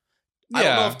lifestyle. I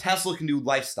don't know if Tesla can do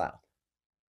lifestyle.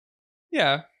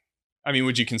 Yeah. I mean,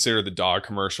 would you consider the dog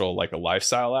commercial like a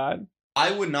lifestyle ad?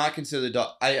 I would not consider the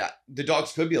dog. The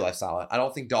dogs could be a lifestyle ad. I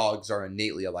don't think dogs are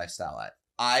innately a lifestyle ad.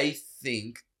 I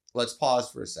think, let's pause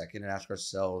for a second and ask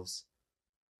ourselves,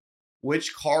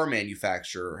 which car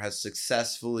manufacturer has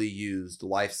successfully used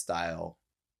lifestyle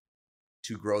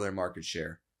to grow their market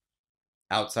share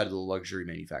outside of the luxury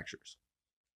manufacturers?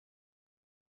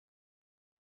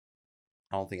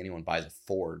 I don't think anyone buys a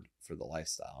Ford for the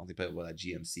lifestyle. I don't think people buy that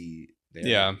GMC.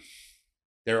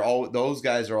 Those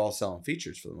guys are all selling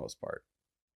features for the most part,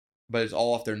 but it's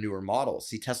all off their newer models.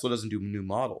 See, Tesla doesn't do new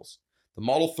models. The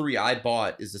Model 3 I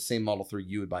bought is the same Model 3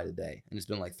 you would buy today, and it's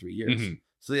been like 3 years.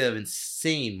 So they have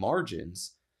insane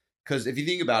margins. Because if you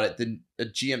think about it, a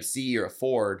GMC or a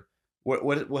Ford,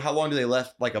 how long do they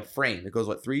left like a frame? It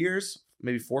goes 3 years,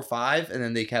 maybe 4 or 5, and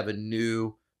then they have a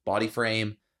new body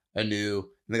frame, and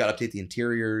they got to update the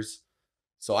interiors.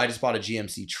 So I just bought a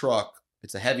GMC truck.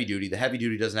 It's a heavy duty. The heavy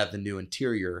duty doesn't have the new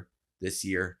interior this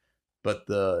year, but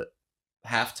the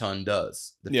half ton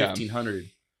does. The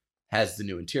 1500 has the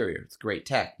new interior. It's great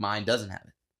tech. Mine doesn't have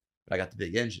it, but I got the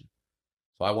big engine.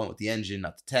 So I went with the engine,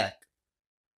 not the tech.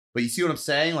 But you see what I'm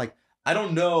saying? Like, I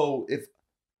don't know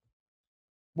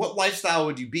what lifestyle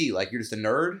would you be? Like, you're just a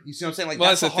nerd? You see what I'm saying? Like, well,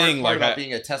 that's the hard thing. part about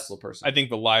being a Tesla person. I think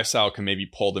the lifestyle can maybe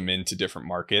pull them into different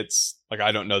markets. Like,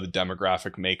 I don't know the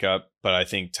demographic makeup, but I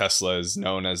think Tesla is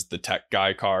known as the tech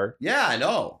guy car. Yeah, I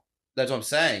know. That's what I'm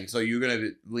saying. So you're going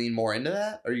to lean more into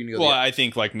that? Or are you going to go? Well, I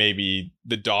think like maybe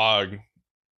the dog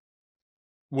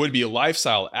would be a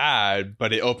lifestyle ad,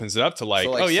 but it opens it up to like,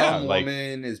 so oh yeah, some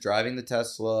woman is driving the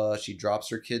Tesla. She drops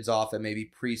her kids off at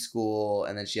maybe preschool,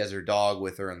 and then she has her dog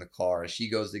with her in the car. She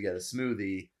goes to get a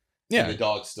smoothie, and the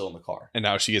dog's still in the car. And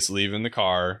now she gets to leave in the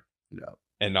car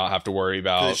and not have to worry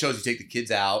about. It shows you take the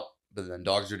kids out, but then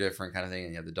dogs are different kind of thing,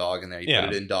 and you have the dog in there. You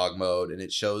put it in dog mode, and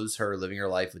it shows her living her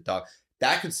life with dog.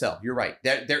 That could sell. You're right.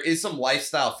 There is some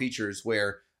lifestyle features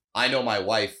where I know my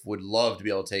wife would love to be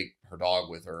able to take her dog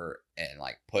with her and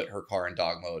like put her car in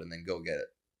dog mode and then go get it.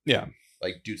 Yeah.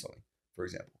 Like do something, for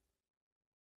example.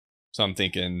 So I'm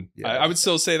thinking, I would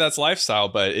still say that's lifestyle,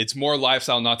 but it's more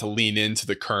lifestyle not to lean into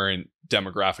the current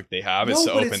demographic they have. It's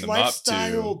to open them up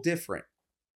to different.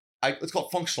 Let's call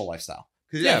it functional lifestyle.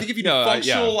 Because I think if you do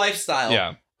functional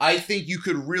lifestyle, I think you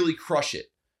could really crush it.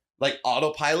 Like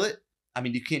autopilot. I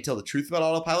mean, you can't tell the truth about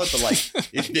autopilot, but like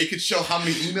if they could show how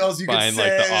many emails you could send.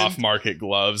 Like the off-market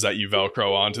gloves that you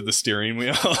Velcro onto the steering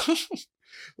wheel.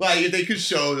 Like if they could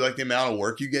show like the amount of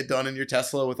work you get done in your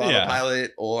Tesla with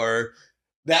autopilot, or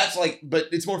that's like, but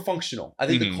it's more functional. I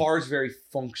think the car is very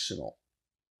functional.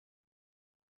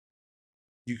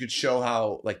 You could show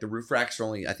how like the roof racks are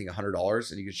only, I think,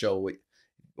 $100, and you could show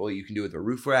what you can do with a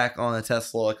roof rack on a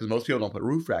Tesla, because most people don't put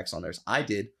roof racks on theirs. I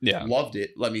did. Yeah. Loved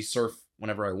it. Let me surf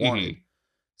whenever I wanted.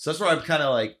 So that's where I'm kind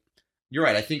of like, you're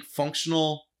right. I think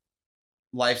functional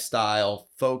lifestyle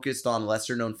focused on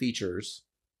lesser known features.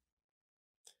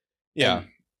 Yeah.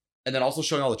 And then also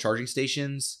showing all the charging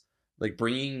stations, like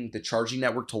bringing the charging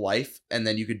network to life. And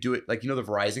then you could do it like, the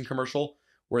Verizon commercial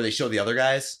where they show the other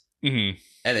guys and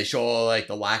they show like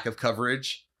the lack of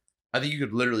coverage. I think you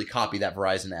could literally copy that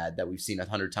Verizon ad that we've seen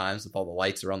 100 times with all the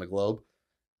lights around the globe.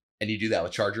 And you do that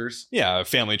with chargers? Yeah, a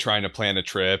family trying to plan a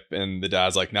trip, and the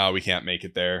dad's like, no, we can't make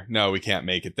it there. No, we can't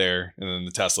make it there. And then the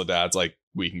Tesla dad's like,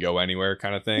 we can go anywhere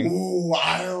kind of thing. Ooh,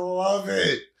 I love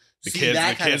it. The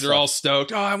kids are all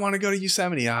stoked. Oh, I want to go to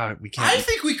Yosemite. We can't. I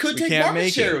think we could take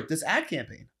market share with this ad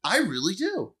campaign. I really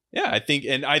do. Yeah, I think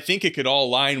it could all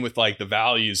align with like the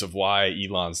values of why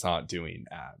Elon's not doing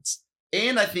ads.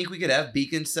 And I think we could have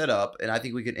beacons set up, and I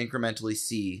think we could incrementally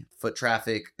see foot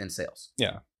traffic and sales.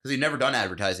 Yeah. Because we've never done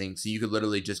advertising, so you could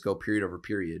literally just go period over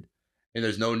period. And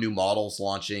there's no new models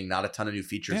launching, not a ton of new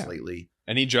features lately.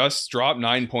 And he just dropped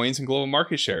 9 points in global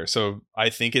market share. So I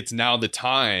think it's now the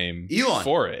time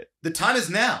for it. The time is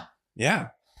now. Yeah.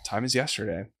 Time is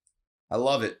yesterday. I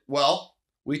love it. Well,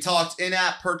 we talked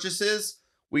in-app purchases,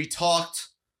 we talked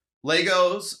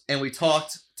Legos, and we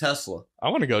talked Tesla. I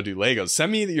want to go do Legos.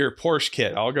 Send me your Porsche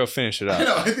kit. I'll go finish it up. I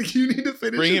know. I think you need to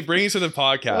finish it. Bring it to the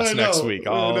podcast next week.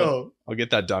 I'll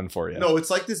get that done for you. No, it's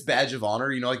like this badge of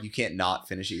honor. Like you can't not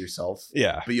finish it yourself.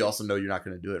 Yeah. But you also know you're not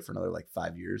going to do it for another like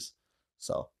 5 years.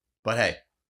 So, but hey,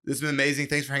 this has been amazing.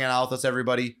 Thanks for hanging out with us,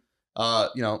 everybody.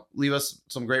 Leave us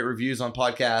some great reviews on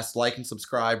podcasts, like and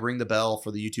subscribe, ring the bell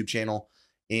for the YouTube channel.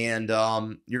 And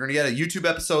you're going to get a YouTube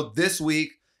episode this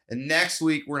week. And next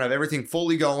week, we're going to have everything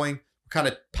fully going. Kind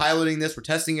of piloting this. We're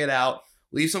testing it out.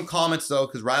 Leave some comments though,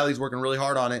 because Riley's working really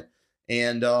hard on it,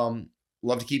 and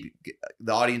love to keep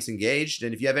the audience engaged.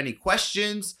 And if you have any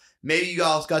questions, maybe you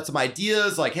guys got some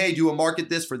ideas like, hey, do a market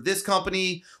this for this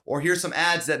company, or here's some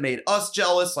ads that made us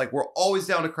jealous. Like, we're always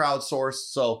down to crowdsource,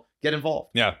 so get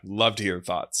involved. Yeah, love to hear your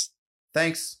thoughts.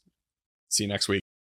 Thanks. See you next week.